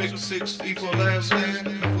 crucifix, 6 equal last land.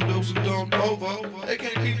 For those who don't know, they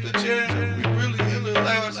can't keep the jam. We really in the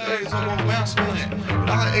last days of our master plan. But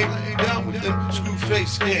I ain't down with them screw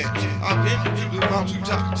face scams. I've been to the mountain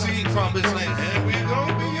top, see promised land. And we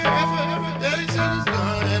gon' be here forever, days till it's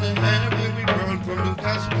done. Hand in hand when we run from the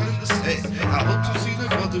gospel in the sand. I hope to see the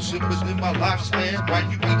mothership within my lifespan. Why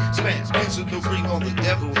you be spans, kissing the ring on the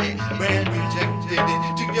devil hand. Man rejected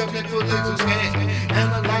it, too young and for laser scan.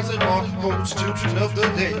 Analyzing all holds children of the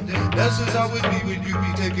day. That's just how it be when you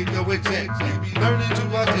be taking your exam. You be learning to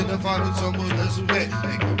identify with someone else who had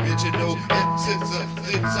original and since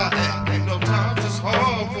I act. Ain't no times it's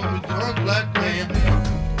hard for a young black man.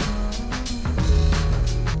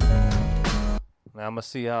 Now I'm gonna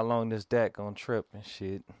see how long this DAC gonna trip and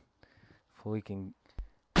shit before we can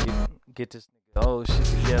get this nigga old shit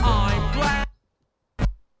together. I'm glad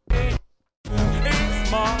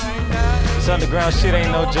it's my name. This underground shit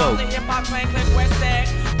ain't no joke.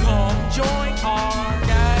 Come join our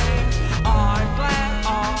gang. I'm glad I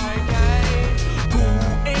came. Who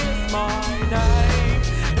is my name?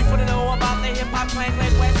 If you wanna know about the hip hop clan,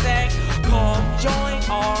 West Egg, come join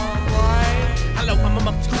our gang. Hello, I'm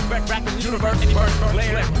a school rapping university bird,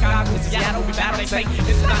 Blair, Chicago, Seattle, we battle, they say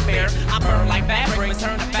it's not fair. I burn like bad break,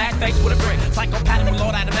 turn a fast face with a brick. Psychopathic with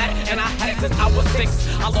Lord automatic, and I had it since I was 6.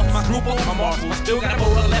 I lost my scruples, my marks, but still got a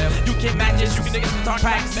bowl left. You can't match it, you can niggas start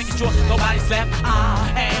practice, making sure nobody's left. I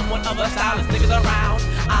am one of the stylist niggas around.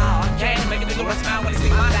 I can't make a nigga run smile when they see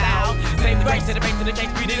my style. Save the grace to the base to the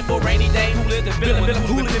case, we did it for a rainy day. Who lived in Philly,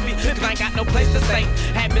 who lived in me, cause I ain't got no place to stay.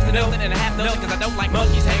 Had Mr. Nelson and a half Nelson, cause I don't like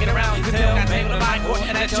monkeys hanging around. You can tell, got paid on the line,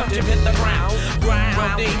 and that jump hit the ground.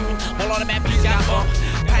 Grounding, all on the map beats got bumped.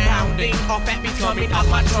 Pounding, all fat beats coming out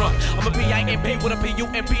my trunk. I'm a P-I-M-P with a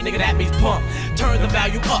P-U-M-P, nigga, that means pump. Turn the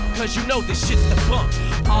value up, cause you know this shit's the bump.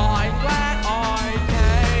 I'm glad I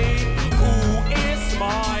came. Who is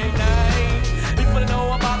my name? If you wanna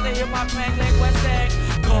know about the hip-hop clan, West Egg,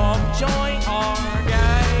 come join our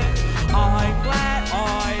gang. I'm glad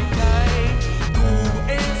I came. Who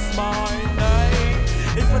is my name?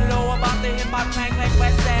 If you wanna know about the hip-hop clan,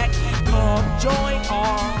 West Egg, come join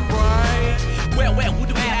our gang. Well, who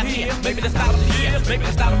do we have here? Maybe the style of the year, maybe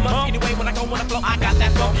the style of the month. Anyway, when I go on the flow, I got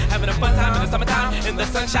that flow. Having a fun time in the summertime, in the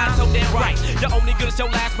sunshine, so damn right. You're only good as your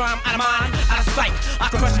last rhyme, out of mind, out of sight. I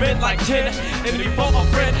crush men like gin, and before a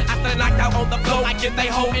friend. After knocked out on the floor, I get they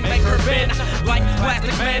hoe and make her bend. Like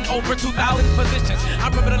plastic men, over 2,000 positions. I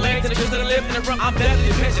remember the legs and the kids that live in the room, I'm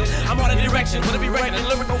deadly pitching. I'm on a direction, wanna be breaking a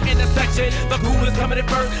lyrical intersection. The cool is coming in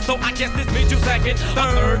first, so I guess this means you second.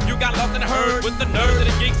 Third, you got lost in the herd with the nerds and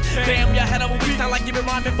the geeks. Damn, your head over week, sound like you've been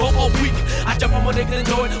rhyming for a week. I jump on my niggas and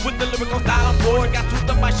enjoy with the lyrical style I'm bored. Got swooped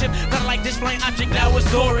up my ship, kinda like this flying object, now it's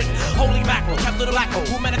soaring. Holy mackerel, trapped through the black hole,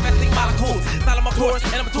 who manifesting molecules. Style of my course,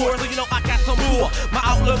 and I'm a tourist, so you know I got some rule. My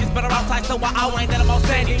outlook is better outside, so I outline that I'm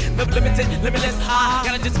outstanding. Never limited, limitless, I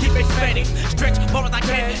gotta just keep expanding. Stretch far as I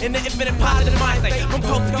can in the infinite positive mind state. From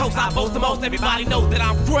coast to coast, I boast the most, everybody knows that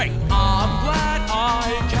I'm great. I'm glad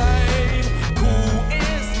I came. Who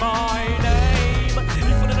is my name? If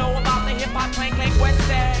you wanna know about the hip-hop clan, West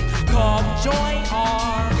Egg, come join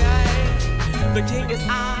our gang. The king is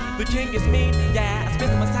I, the king is me. Yeah, I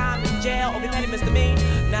spent so much time in jail, only petty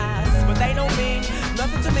misdemeanors, but they don't mean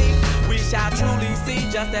nothing to me. We shall truly see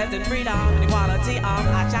justice and freedom and equality.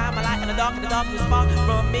 I shine my light in the dark, and the darkness far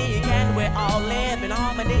from me. Can we all live in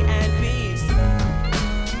harmony and peace?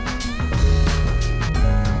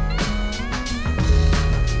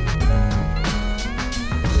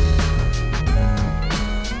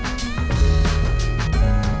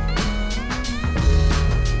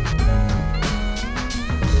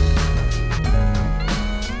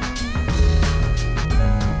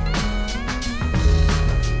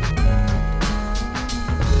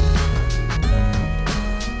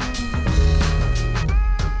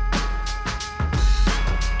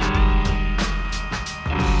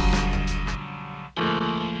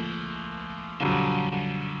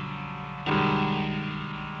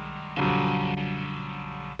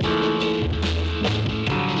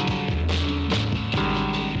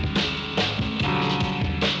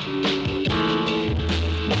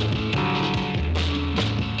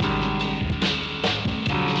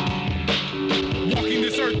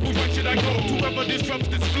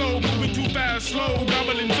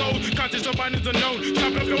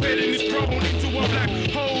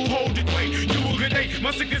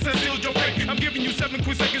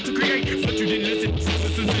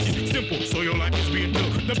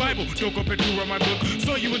 Don't compare to write my book.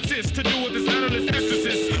 So you insist to do what this analyst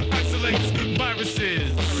exorcist isolates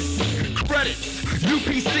viruses. credits.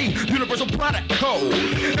 UPC, Universal Product Code.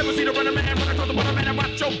 Ever see the runner man run across the water man and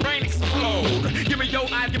watch your brain explode? Give me your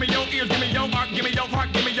eyes, give me your ears, give me your art, give me your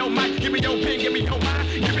heart, give me your mic, give me your pen, give me your mind,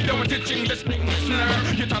 give me your attention, listening listener.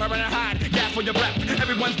 You're tolerant and hide, gas for your breath.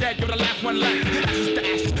 Everyone's dead, you're the last one left. Ashes to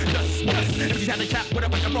ash, dust, dust. If she's had a cap,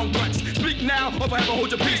 whatever your wrong punch. Speak now, or forever hold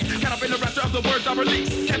your peace. Caught up in the rapture of the words I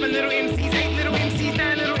release. 7 little MCs, 8 little MCs,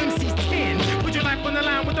 9 little MCs, 10. Put your life on the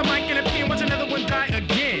line with a mic and a pen, watch another one die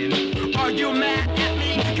again. Are you mad at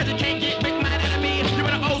me? Cause you can't get big mad at me. You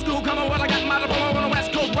in an old school, come on, well I got my diploma on the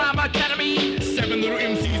West Coast Rhyme Academy. 7 little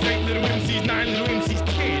MCs, 8 little MCs, 9 little MCs,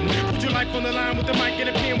 10. Put your life on the line with a mic and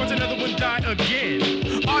a pen, watch another one die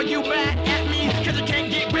again. Are you mad at me? Cause you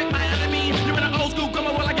can't get big mad at me. You in an old school, come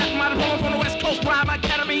on, well I got my diploma on the West Coast Rhyme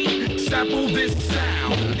Academy. Sample this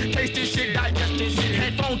sound, taste this shit, digest this shit.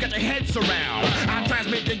 Headphones got your head surround. I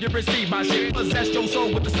transmit then you receive my shit. Possess your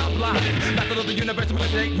soul with the sublime. Battle of the universe to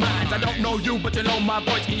manipulate minds. I don't know you, but you know my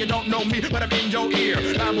voice, and you don't know me, but I'm in your ear.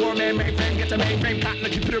 I'm more man, mainframe, get your mainframe, cotton, the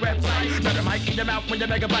computer website. Let the mic in your mouth when you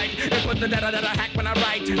make a bite, and put the data that I hack when I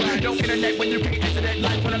write. No internet when you can't answer that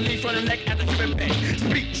life on a leash on the neck at the human pen.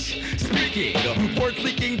 Speech, speaking, words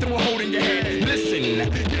leaking through a hole in your head. Listen,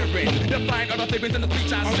 hearing, defying all the things in the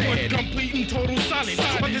speech I said. Complete and total silence,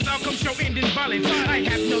 but this outcome show ending violence. I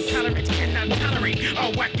have no tolerance, cannot tolerate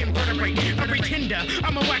a whack invertebrate, a pretender.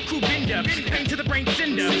 I'm a whack crew bender, pain to the brain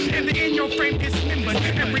cinder, and the in your frame dismembered.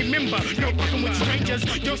 And remember, no fucking with strangers.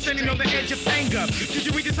 You're standing on the edge of anger. Did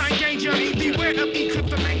you read the sign danger? Beware of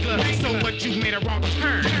eclipse of anger. So what, you made a wrong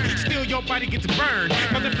turn? Still your body gets burned.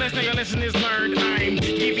 But the flesh, now your lesson is learned. I'm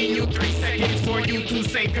giving you 3 seconds for you to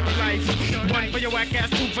save your life. 1 for your whack ass,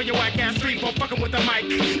 2 for your whack ass, 3 for fucking with the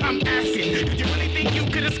mic. I'm asking, do you really think you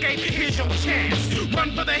could escape? Here's your chance.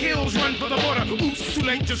 Run for the hills, run for the border. Oops, too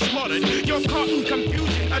late, just slaughtered. You're caught in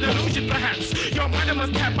confusion, a delusion perhaps. Your mind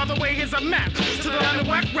must tap, by the way, here's a map to the land of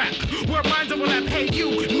whack rap, where minds overlap. Hey you,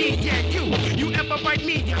 me, yeah you. You ever fight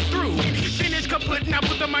me, you're through. Finish kaput, now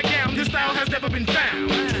put the mic down. This style has never been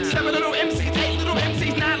found. 7 little MCs, 8 little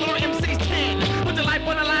MCs, 9 little MCs, 10. Put your life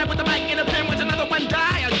on the line with the mic and a pen, watch another one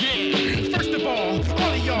die again. First of all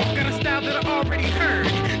of y'all got a style that I already heard.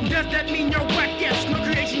 Does that mean you're whack? Yes, no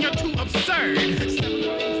creation, you're too absurd.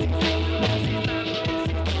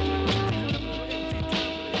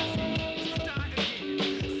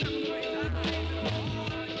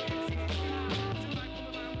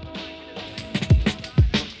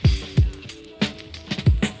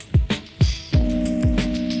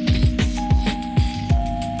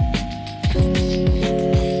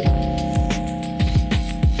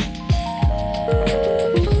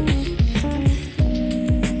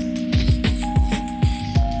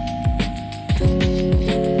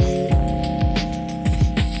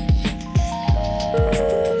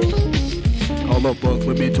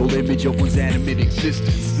 Mental image of one's animate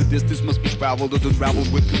existence. The distance must be traveled or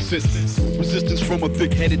unraveled with persistence. Resistance from a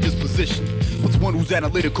thick-headed disposition puts one who's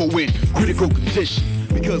analytical in critical condition.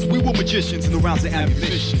 Because we were magicians in the rounds of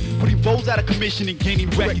ammunition, putting foes out of commission and gaining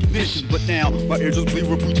recognition. But now my ears are clear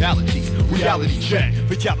of brutality. Reality check.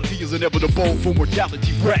 Fatality is inevitable for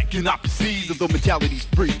mortality wreck. Inopposies of the mentality's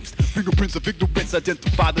freeze. Fingerprints of ignorance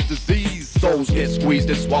identify the disease. Souls get squeezed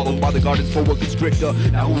and swallowed by the garden's boa constrictor.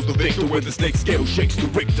 Now who's the victor when the snake scale shakes the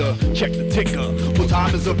Richter? Check the ticker. Well,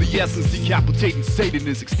 time is of the essence. Decapitating Satan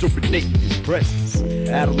is exterminating his presence.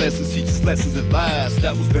 Adolescence teaches lessons at last.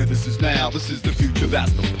 That was then, this is now. This is the future,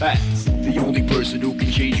 that's the past. The only person who can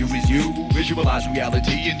change you is you. Visualize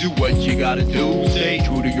reality and do what you gotta do. Stay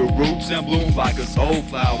true to your roots and bloom like a soul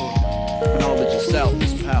flower. Knowledge itself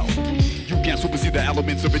is power. You can't supersede the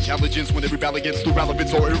elements of intelligence when they rebel against the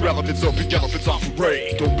relevance or irrelevance of the elephants on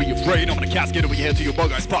parade. Don't be afraid, I'm gonna cascade over your head till your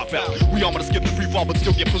bug eyes pop out. We all gonna skip the free fall but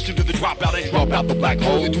still get pushed into the dropout and drop out the black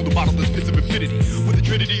hole into the bottomless pits of infinity. With the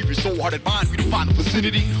trinity of your soul-hearted mind, we define the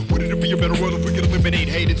vicinity. Wouldn't it be a better world if we could eliminate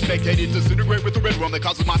hate and spectate it, disintegrate with the red rum that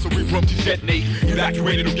causes my cerebrum to detonate,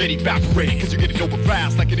 evacuated or get evaporated, cause you're getting over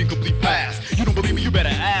fast like an incomplete pass. You don't believe me, you better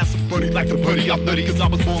ask somebody like the buddy. I'm nutty cause I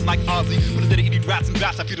was born like Ozzy, but instead of eating rats and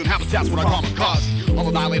bats I feed on habitats when I kamikaze. I'll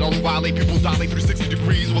annihilate, all who violate, people dilate 360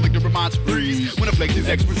 degrees while ignorant minds freeze. When I flex his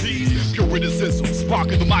expertise, pure witticism,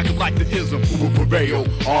 sparking the mic like the ism. Who will prevail?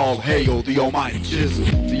 All hail the almighty chisel.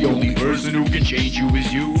 The only person who can change you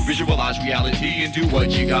is you. Visualize reality and do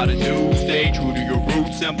what you gotta do. Stay true to your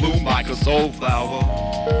roots and bloom like a soul flower.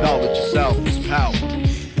 Knowledge itself is power.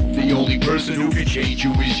 The only person who can change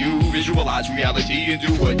you is you. Visualize reality and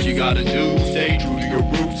do what you gotta do. Stay true to your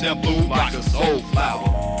roots and bloom like a soul flower.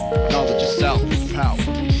 Knowledge itself is power.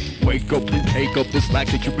 Wake wake up and take up the slack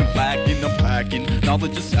that you've been lacking. I'm packing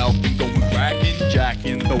knowledge of self and going cracking,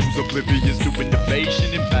 jacking those oblivious to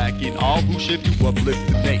innovation and backing all who shift to uplift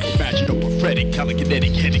the nation. Imagine a prophetic,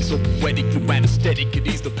 telekinetic, headache so poetic, no anesthetic can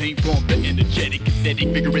ease the pain from the energetic, kinetic,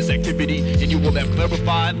 vigorous activity, and you will have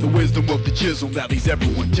clarified the wisdom of the chisel that leaves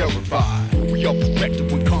everyone terrified. We are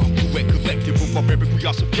perfective when calm, and collective. From barbaric, we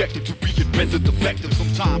are subjective to reinvent the defective.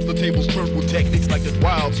 Sometimes the tables turn with techniques like the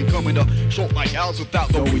wilds. You coming up short like owls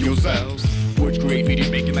without knowing yourselves. Words create meaning,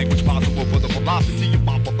 making language possible for the velocity of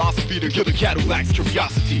my philosophy to kill the Cadillac's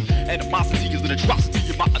curiosity. Animosity is an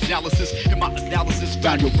atrocity in my analysis. In my analysis,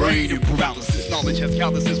 found your brain in paralysis. Knowledge has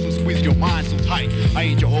calluses for squeezing your mind so tight. I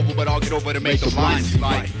ain't Jehovah, but I'll get over to make the blind see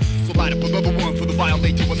light. So light up another one for the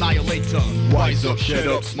violator, annihilator. Rise up, shut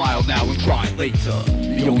up, smile now and cry later.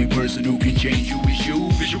 The only person who can change you is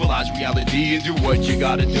you. Visualize reality and do what you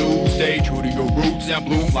gotta do. Stay true to your roots and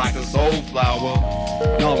bloom like a soul flower.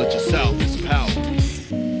 Knowledge of self is power.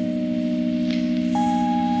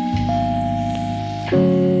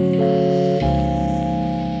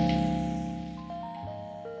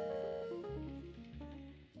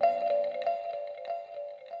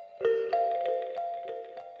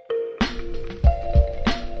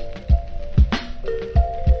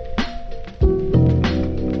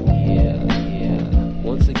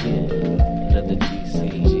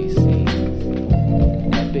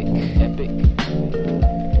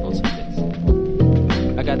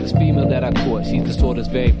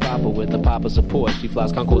 Very proper with the proper support. She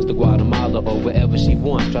flies concourse to Guatemala or wherever she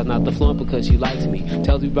wants. Tries not to flaunt because she likes me.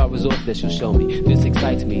 Tells me about resorts that she'll show me. This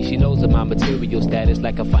excites me. She knows of my material status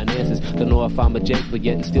like her finances. Don't know if I'm a Jake, but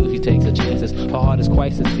yet and still she takes her chances. Her heart is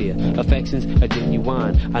quite sincere. Affections are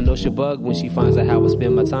genuine. I know she'll bug when she finds out how I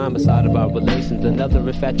spend my time aside of our relations. Another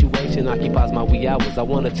infatuation occupies my wee hours. I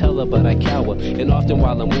want to tell her, but I cower. And often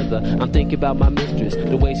while I'm with her, I'm thinking about my mistress.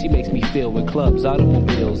 The way she makes me feel in clubs,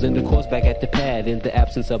 automobiles, intercourse back at the pad. In the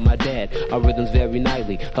absence of my dad, our rhythms vary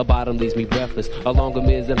nightly. Her bottom leaves me breathless. Her longer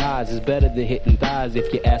mids and highs is better than hitting thighs.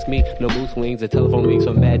 If you ask me, no moose wings or telephone rings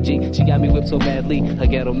from Mad G. She got me whipped so badly, her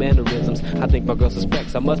ghetto mannerisms. I think my girl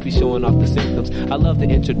suspects I must be showing off the symptoms. I love to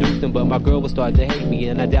introduce them, but my girl will start to hate me,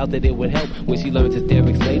 and I doubt that it would help when she learns it's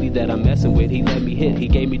Derek's lady that I'm messing with. He let me hit. He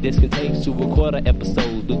gave me disc and tapes to record her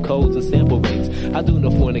episodes, do codes and sample rates. I do no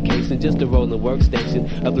fornication, just a rolling workstation,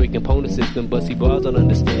 a 3-component system. But see, bars don't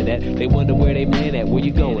understand that. They wonder where they man at, where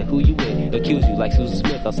you going, who you with. Accuse you like Susan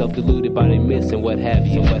Smith, are self-deluded by their myths and what have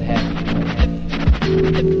you, and what have you.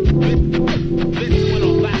 This one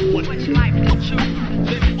on that one. What's life to choose?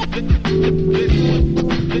 This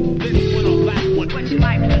one on that one. What's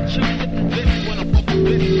life to choose? This one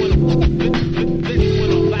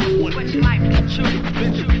on that one. What's life to choose?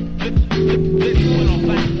 This one on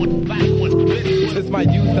that one. Since my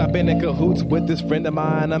youth, I've been in cahoots with this friend of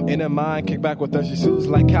mine. I'm in her mind, kick back with her, she soothes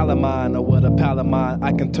like calamine. Or what a pal of mine,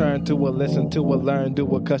 I can turn to her, listen to her, learn, do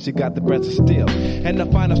her, cause she got the breath of steel. And the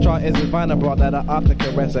final straw is a vine I brought that I often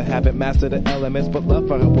caress her. Haven't mastered the elements, but love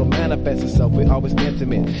for her will manifest itself. We're always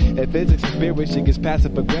intimate. In physics and spirit, she gets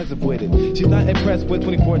passive aggressive with it. She's not impressed with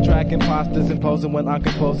 24-track imposters imposing when I'm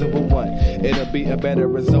composing with one. It'll be a better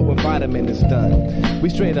result when vitamin is done. We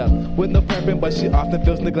straight up with no prepping, but she often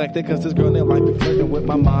feels neglected, cause this girl in life be flirting with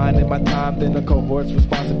my mind and my time. Then the cohort's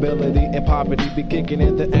responsibility and poverty be kicking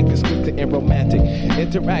in. The act is scripted and romantic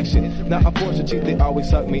interaction. Now I'm forced to cheat, they always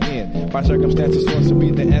suck me in. By circumstances,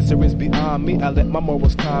 sorcery, the answer is beyond me. I let my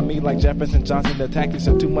morals calm me like Jefferson Johnson. The tactics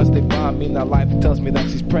are too much, they bomb me. Now life tells me that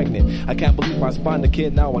she's pregnant. I can't believe I spawned a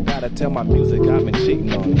kid, now I gotta tell my music I've been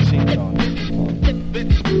cheating on it, cheating on it.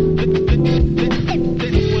 This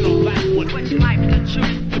one on that one. What's life to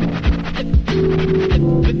choose?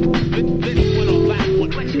 This one on that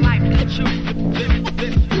one. What's life to choose?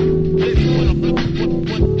 This one on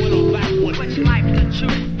that one. What's life to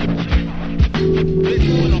choose? This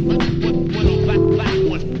one on that one. This one on that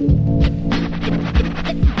one.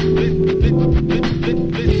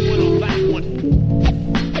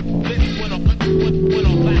 This one on that one.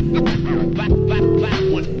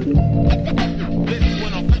 This one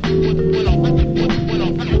on that one.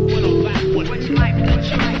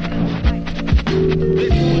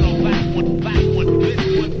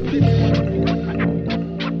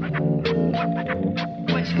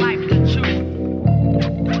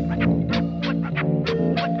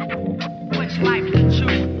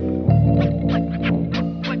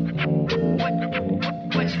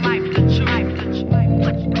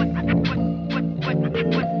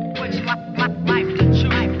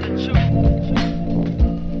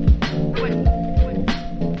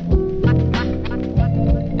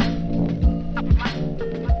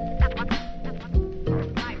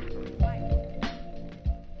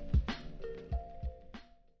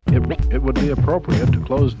 it would be appropriate to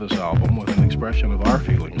close this album with an expression of our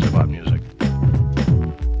feelings about music.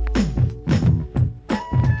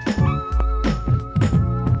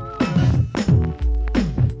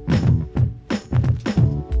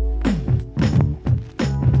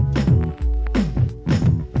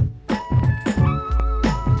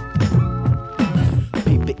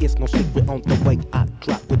 It's no secret on the way I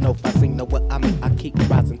drop with no fussing, know what I mean? I keep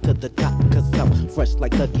rising to the top, cause I'm fresh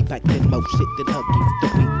like Dougie, back in more shit than Huggies. The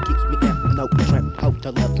weed keeps me at no tramp, hope to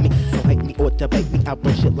love me. Don't hate me or debate me, I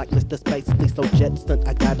run shit like Mr. Spacely. So Jetson,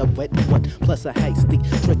 I got a wet one, plus a hasty.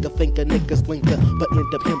 Trigger finger, niggas linker, but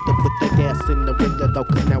end up hindered with the gas in the ringer, though.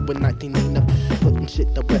 Cause now in 19 putting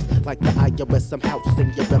shit to rest like the IRS. I'm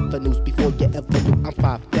housing your revenues before you ever knew I'm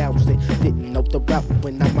 5,000. Didn't know the route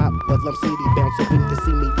when I'm out, well I'm city bound, so when you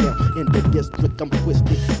see me down in the district, I'm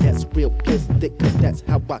twisted. That's realistic, cause that's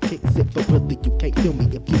how I kick it. But really, you can't feel me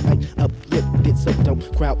if you ain't uplifted. So don't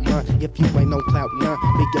crowd mine if you ain't on cloud nine.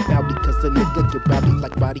 Be about it, cause a nigga get rowdy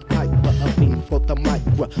like body pipe. But a fiend for the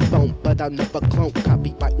microphone, but I never clone,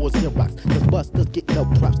 copyright or Xerox. Cause busters get no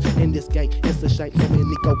props in this game. It's a shame so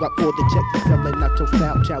many go out for the check. Selling out your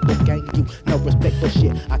style, child will gain you no respect for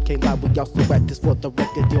shit. I can't lie, we also at this for the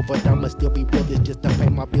record deal, but I'ma still be real. It's just to pay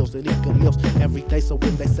my bills and eat good meals every day. So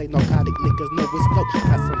when they say narcotic, niggas know it's dope.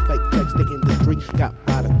 Got some fake checks, the industry got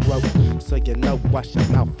by the throat. So you know, wash your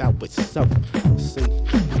mouth out with soap. See,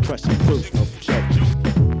 crushing proof, no joke.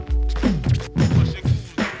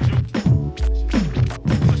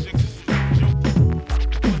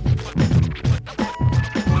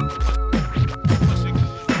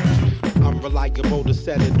 Reliable to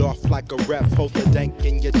set it off like a ref. Hold the dank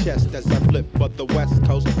in your chest as I flip for the West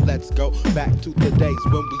Coast. Let's go back to the days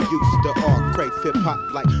when we used to all crave hip hop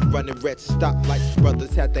like running red stoplights.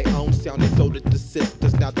 Brothers had their own sound and so did the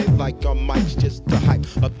sisters. Now they like on mics just to hype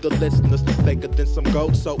up the listeners. Bigger than some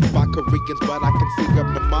gold soap by Koreans, but I can see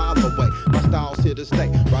them a mile away. My style's here to stay.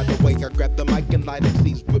 Right away, I grab the mic and light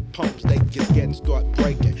MCs with poems. They just getting start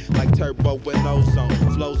breaking like turbo and ozone.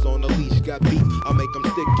 Flows on a leash, got beats, I'll make them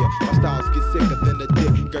stick ya. My styles get sicker than a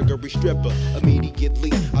dick Gregory stripper.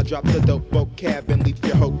 Immediately, I drop the dope vocab and leave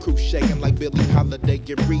your whole crew shaking like Billie Holiday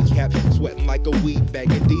in rehab. Sweating like a weed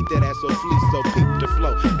bag. Indeed, that ass so fleece, so peep the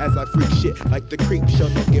flow as I freak shit like the creep show.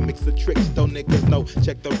 No gimmicks or tricks, though niggas know.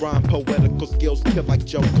 Check the rhyme, poetical skills, kill like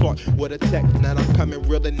Joe Clark with a tech. Now I'm coming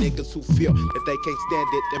real to niggas who feel if they can't stand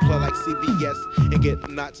it, then play like CBS and get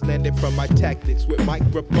knots landed from my tactics. With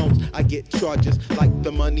microphones, I get charges like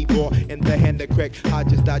the money ball in the hand of Craig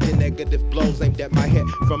Hodges, dodging negative blows aimed at my head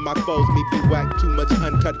from my foes. Me be whack, too much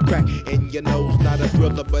uncut crack in your nose. Not a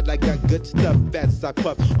thriller, but I got good stuff as I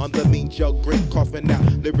puff on the mean Joe Green, coughing out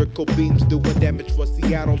lyrical beams, doing damage for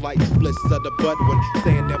Seattle like splits of the bud one.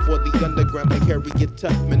 Staying there for the underground like Harriet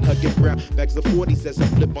Tubman, hugging brown bags of 40s as I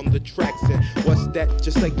flip on the tracks. And what's that?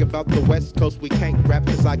 Just think about the West Coast. We can't rap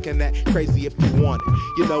cause I can act crazy if you want it.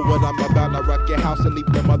 You know what I'm about. I rock your house and leave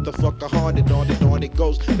the motherfucker haunted. On it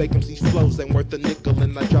goes. Fake MC's flows ain't worth a nickel,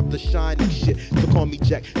 and I drop the shiny shit. So call me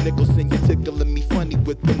Jack Nicholson. You're tickling me funny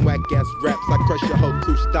with them whack ass raps. I crush your whole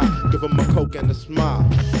crew. Stop. Give them a coke and a smile.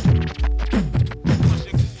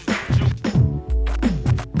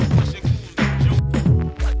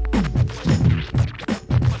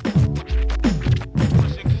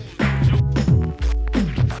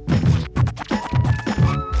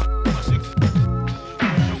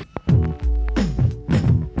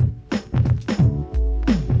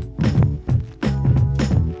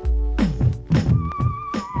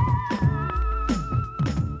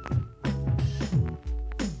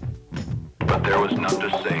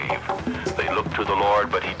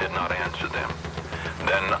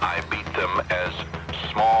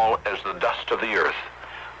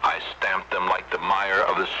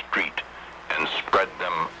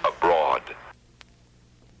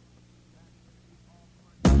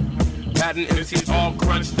 MCs all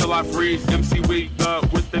crunch till I freeze. MC weak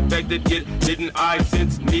with the fact that didn't I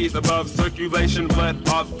sense knees above circulation, blood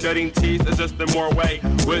off cutting teeth, adjusting more weight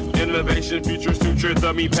with innovation, future suture,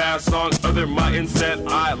 dummy pass on other mindset.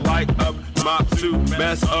 I light up mop to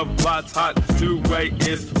mess up lots hot two-way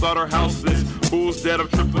is slaughterhouses. Fools that of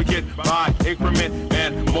triplicate by increment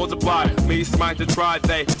and multiply. Me smite to try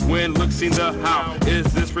they win. Look seen the how is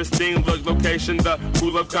this pristine look location the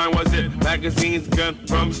cool of kind was it magazines gun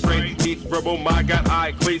from straight heat verbal my god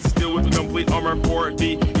I cleats still with complete armor for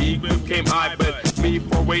the equip came I but me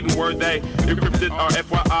for waiting were they encrypted are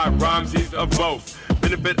FYI rhymes of both.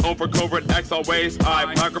 Benefit over covert acts always.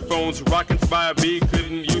 I microphones rockin' spy B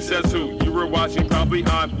couldn't you says who you were watching probably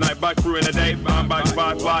I'm night by crew in a day I'm by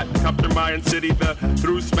spy fly copter Mayan city the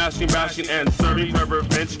through smashing bashing and serving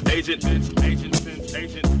revenge agent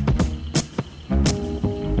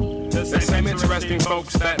The same interesting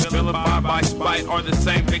folks that vilify by spite are the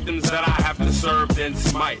same victims that I have to serve and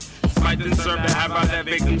smite. Smite and serve to have by that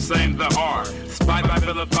victim same the R. Spite by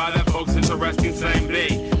vilify that folks interesting same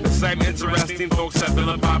B. The same interesting folks that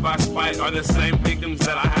vilify by spite are the same victims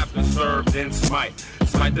that I have to serve and smite.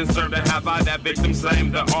 Smite and serve to have by that victim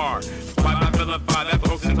same the R. Spite by vilify that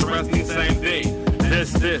folks interesting same D.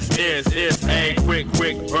 This is a quick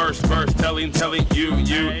verse, telling you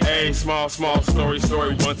a small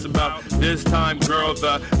story once about this time, girl,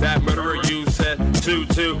 that murderer you said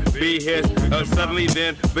to be his. Suddenly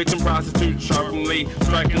then, victim prostitute, shockingly,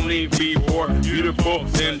 strikingly, be more beautiful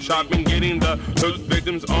than chopping, getting the hooked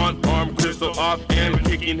victims on arm, crystal off, and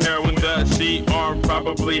kicking heroin the she arm,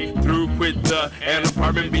 probably through quit the, and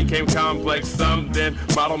apartment became complex. Some then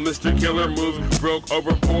model Mr. Killer moves, broke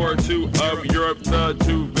over 4-2 of Europe. The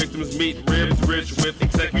two victims meet, ribs rich with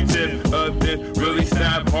executive, then really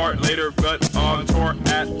stab hard later, but on tour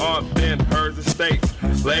at off then her estates.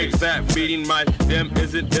 Legs that feeding my them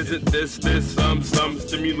isn't this some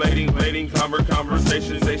stimulating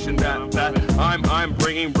conversation that I'm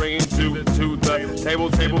bringing to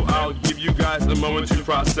the table. I'll give you guys a moment to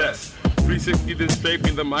process. 360 then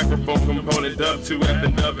scraping the microphone component, dub 2 F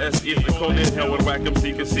and dub S is the code in hell when whack them so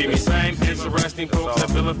you can see me. Same interesting folks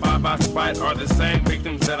that vilify by spite are the same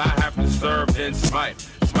victims that I have to serve and smite.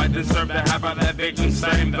 Spite and serve to have by that victim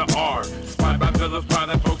same the R. Spite by vilify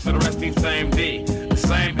that folks that arresting same D. The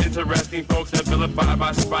same interesting folks that vilify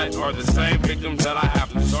by spite are the same victims that I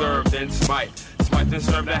have to serve and smite. Spite and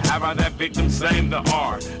serve to have by that victim same the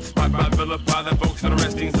R. Spite by vilify that folks that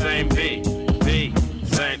arresting same D. D.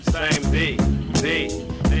 Same D, D,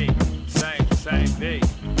 same D,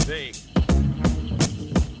 D.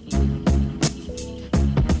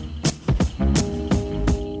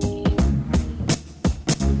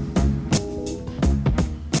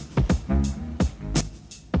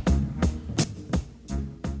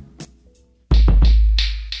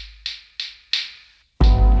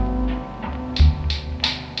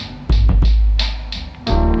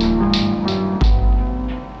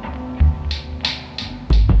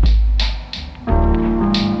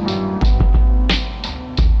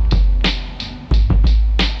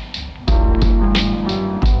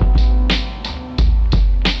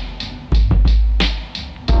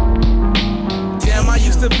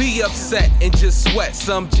 Upset and just sweat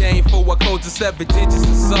some Jane for a code to 7 digits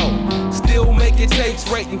or so. Still making tapes,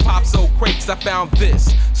 rating pop so crates. I found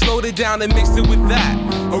this, slowed it down and mixed it with that.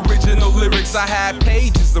 Original lyrics, I had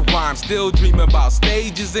pages of rhymes. Still dreaming about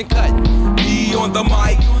stages and cutting. Me on the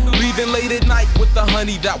mic, leaving late at night with the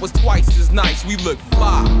honey that was twice as nice. We look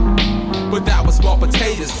fly, but that was small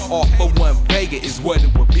potatoes. Off for one Vega is what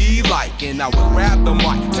it would be like. And I would grab the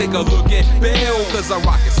mic, take a look at Bill, cause I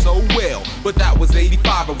rock it so well. But that was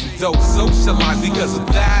 85 and we don't socialize because of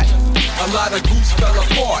that. A lot of groups fell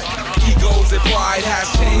apart. Egos and pride has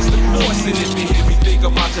changed the course. And if you hear me think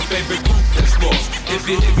about your favorite group that's lost. If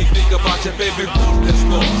you hear me think about your favorite group that's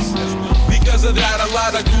lost. Because of that, a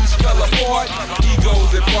lot of groups fell apart.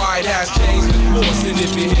 Egos and pride has changed the course. And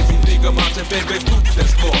if you hear me think about your favorite group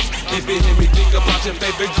that's lost. If you hear me think about your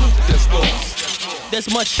favorite group that's lost. There's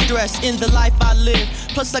much stress in the life I live.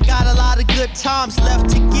 Plus I got a lot of good times left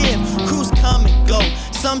to give. Crews come and go,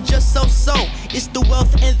 some just so. It's the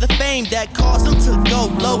wealth and the fame that cause them to go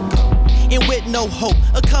loco. And with no hope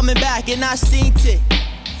of coming back, and I seen it.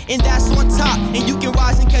 And that's on top, and you can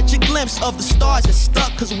rise and catch a glimpse of the stars that's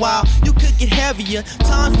stuck. Cause while you could get heavier,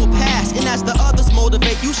 times will pass. And as the others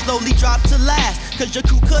motivate, you slowly drop to last. Cause your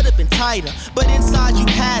crew could have been tighter, but inside you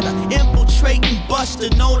had a infiltrating buster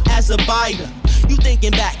known as a biter. You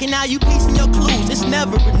thinking back, and now you piecing your clues. It's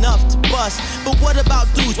never enough to bust. But what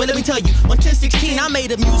about dudes? Well, let me tell you, on 10-16, I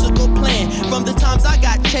made a musical plan. From the times I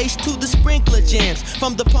got chased to the sprinkler jams.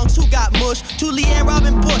 From the punks who got mushed to Leanne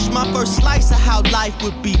Robin Bush. My first slice of how life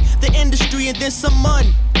would be. The industry and then some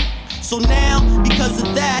money. So now, because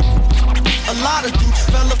of that, a lot of dudes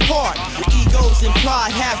fell apart. Egos and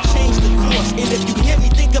pride have changed the course. And if you hear me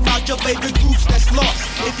think about your favorite groups that's lost.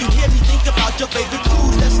 If you hear me think about your favorite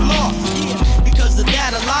crews that's lost. Yeah, because of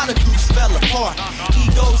that, a lot of groups fell apart.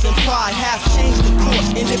 Egos and pride have changed the course.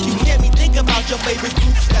 And if you hear me think about your favorite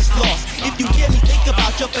groups that's lost. If you hear me think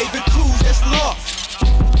about your favorite crews that's lost.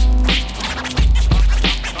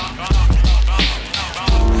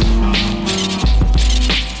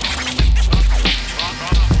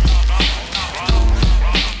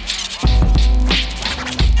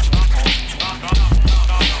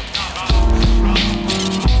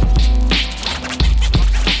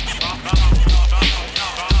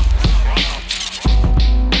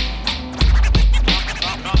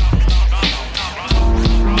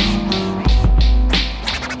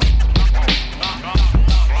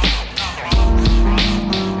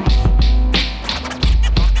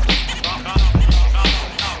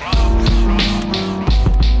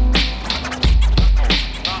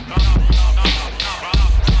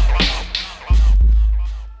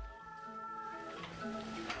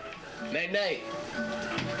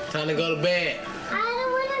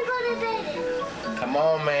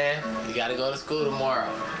 man. You gotta go to school tomorrow.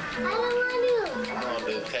 I don't want to. Come on,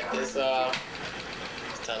 dude. Cut this off.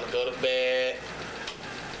 It's time to go to bed.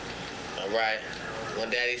 All right.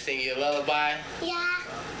 Want Daddy sing you a lullaby? Yeah.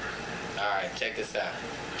 All right, check this out.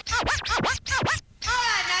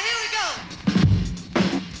 Alright, now here we go.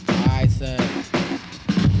 Alright, son.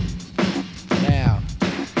 Now,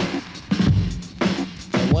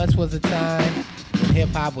 there once was a time when hip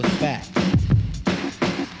hop was fat.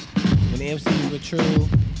 When the MCs were true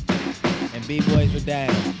and B-boys were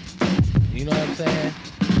down. You know what I'm saying?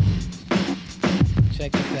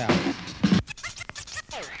 Check this out.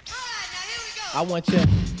 I want you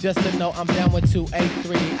just to know I'm down with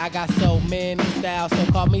 283. I got so many styles, so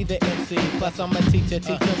call me the MC. Plus I'm a teacher,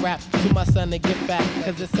 teaching rap to my son to get back.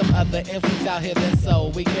 Cause there's some other MCs out here that's so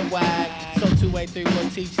we can wag. So 283 will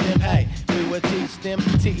teach them, hey. We will teach them,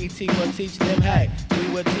 TET will teach them, hey. We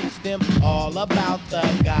will teach them all about the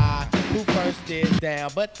guy who first is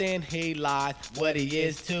down, but then he lies. What he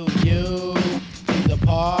is to you, he's a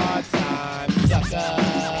part-time sucker.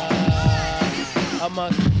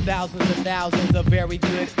 Amongst thousands and thousands of very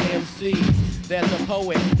good MCs, there's a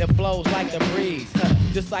poet that flows like the breeze,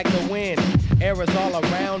 just like the wind. Air is all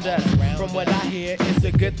around us. From what I hear, it's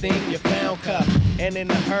a good thing you found Cuff. And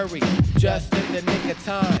in a hurry, just in the nick of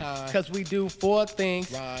time. Cause we do 4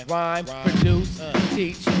 things: rhyme, produce,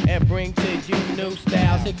 teach, and bring to you new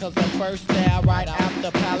styles. Here comes the first style right out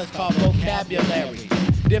the palace called vocabulary.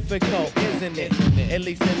 Difficult, isn't it? At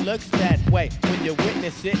least it looks that way when you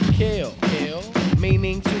witness it. Kill,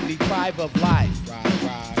 meaning to deprive of life.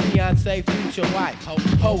 Fiance, future wife,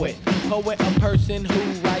 poet, a person who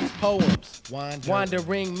writes poems.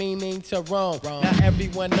 Wandering, meaning to roam. Now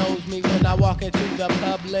everyone knows me when I walk into the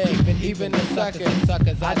public. Even the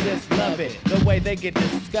suckers, I just love it. The way they get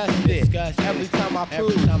disgusted. Every time I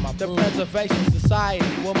prove the preservation society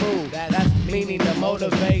will move. That's meaning to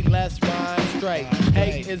motivate, let's rhyme straight.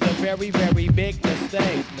 Hate is a very, very big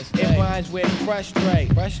mistake. It rhymes with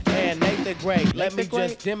frustrate and Nate the Great. Let me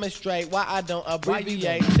just demonstrate why I don't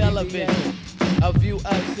abbreviate television. A view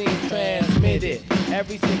of scenes transmitted.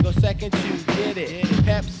 Every single second you get it.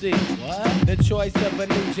 Pepsi, what? The choice of a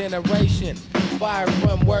new generation. Fire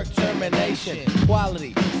from work termination.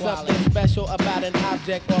 Quality, something special about an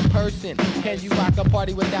object or person. Can you rock a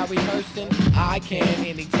party without rehearsing? I can,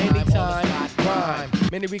 anytime. Rhyme.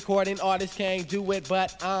 Many recording artists can't do it,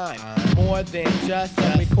 but I'm more than just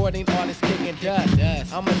a recording artist kicking dust.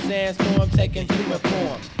 I'm a sandstorm taking human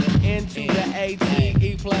form. Into the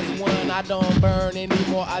ATE+1. I don't burn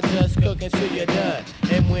anymore, I just cook until you're done.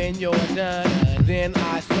 And when you're done, then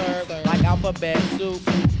I serve like alphabet soup.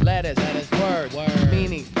 Letters, words,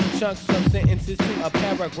 meanings, chunks of sentences to a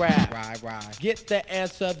paragraph. Get the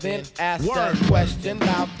answer, then ask the question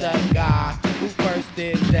about the guy who first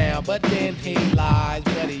is down, but then he lies.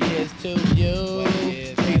 What he is to you,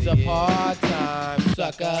 he's a part-time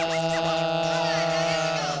sucker.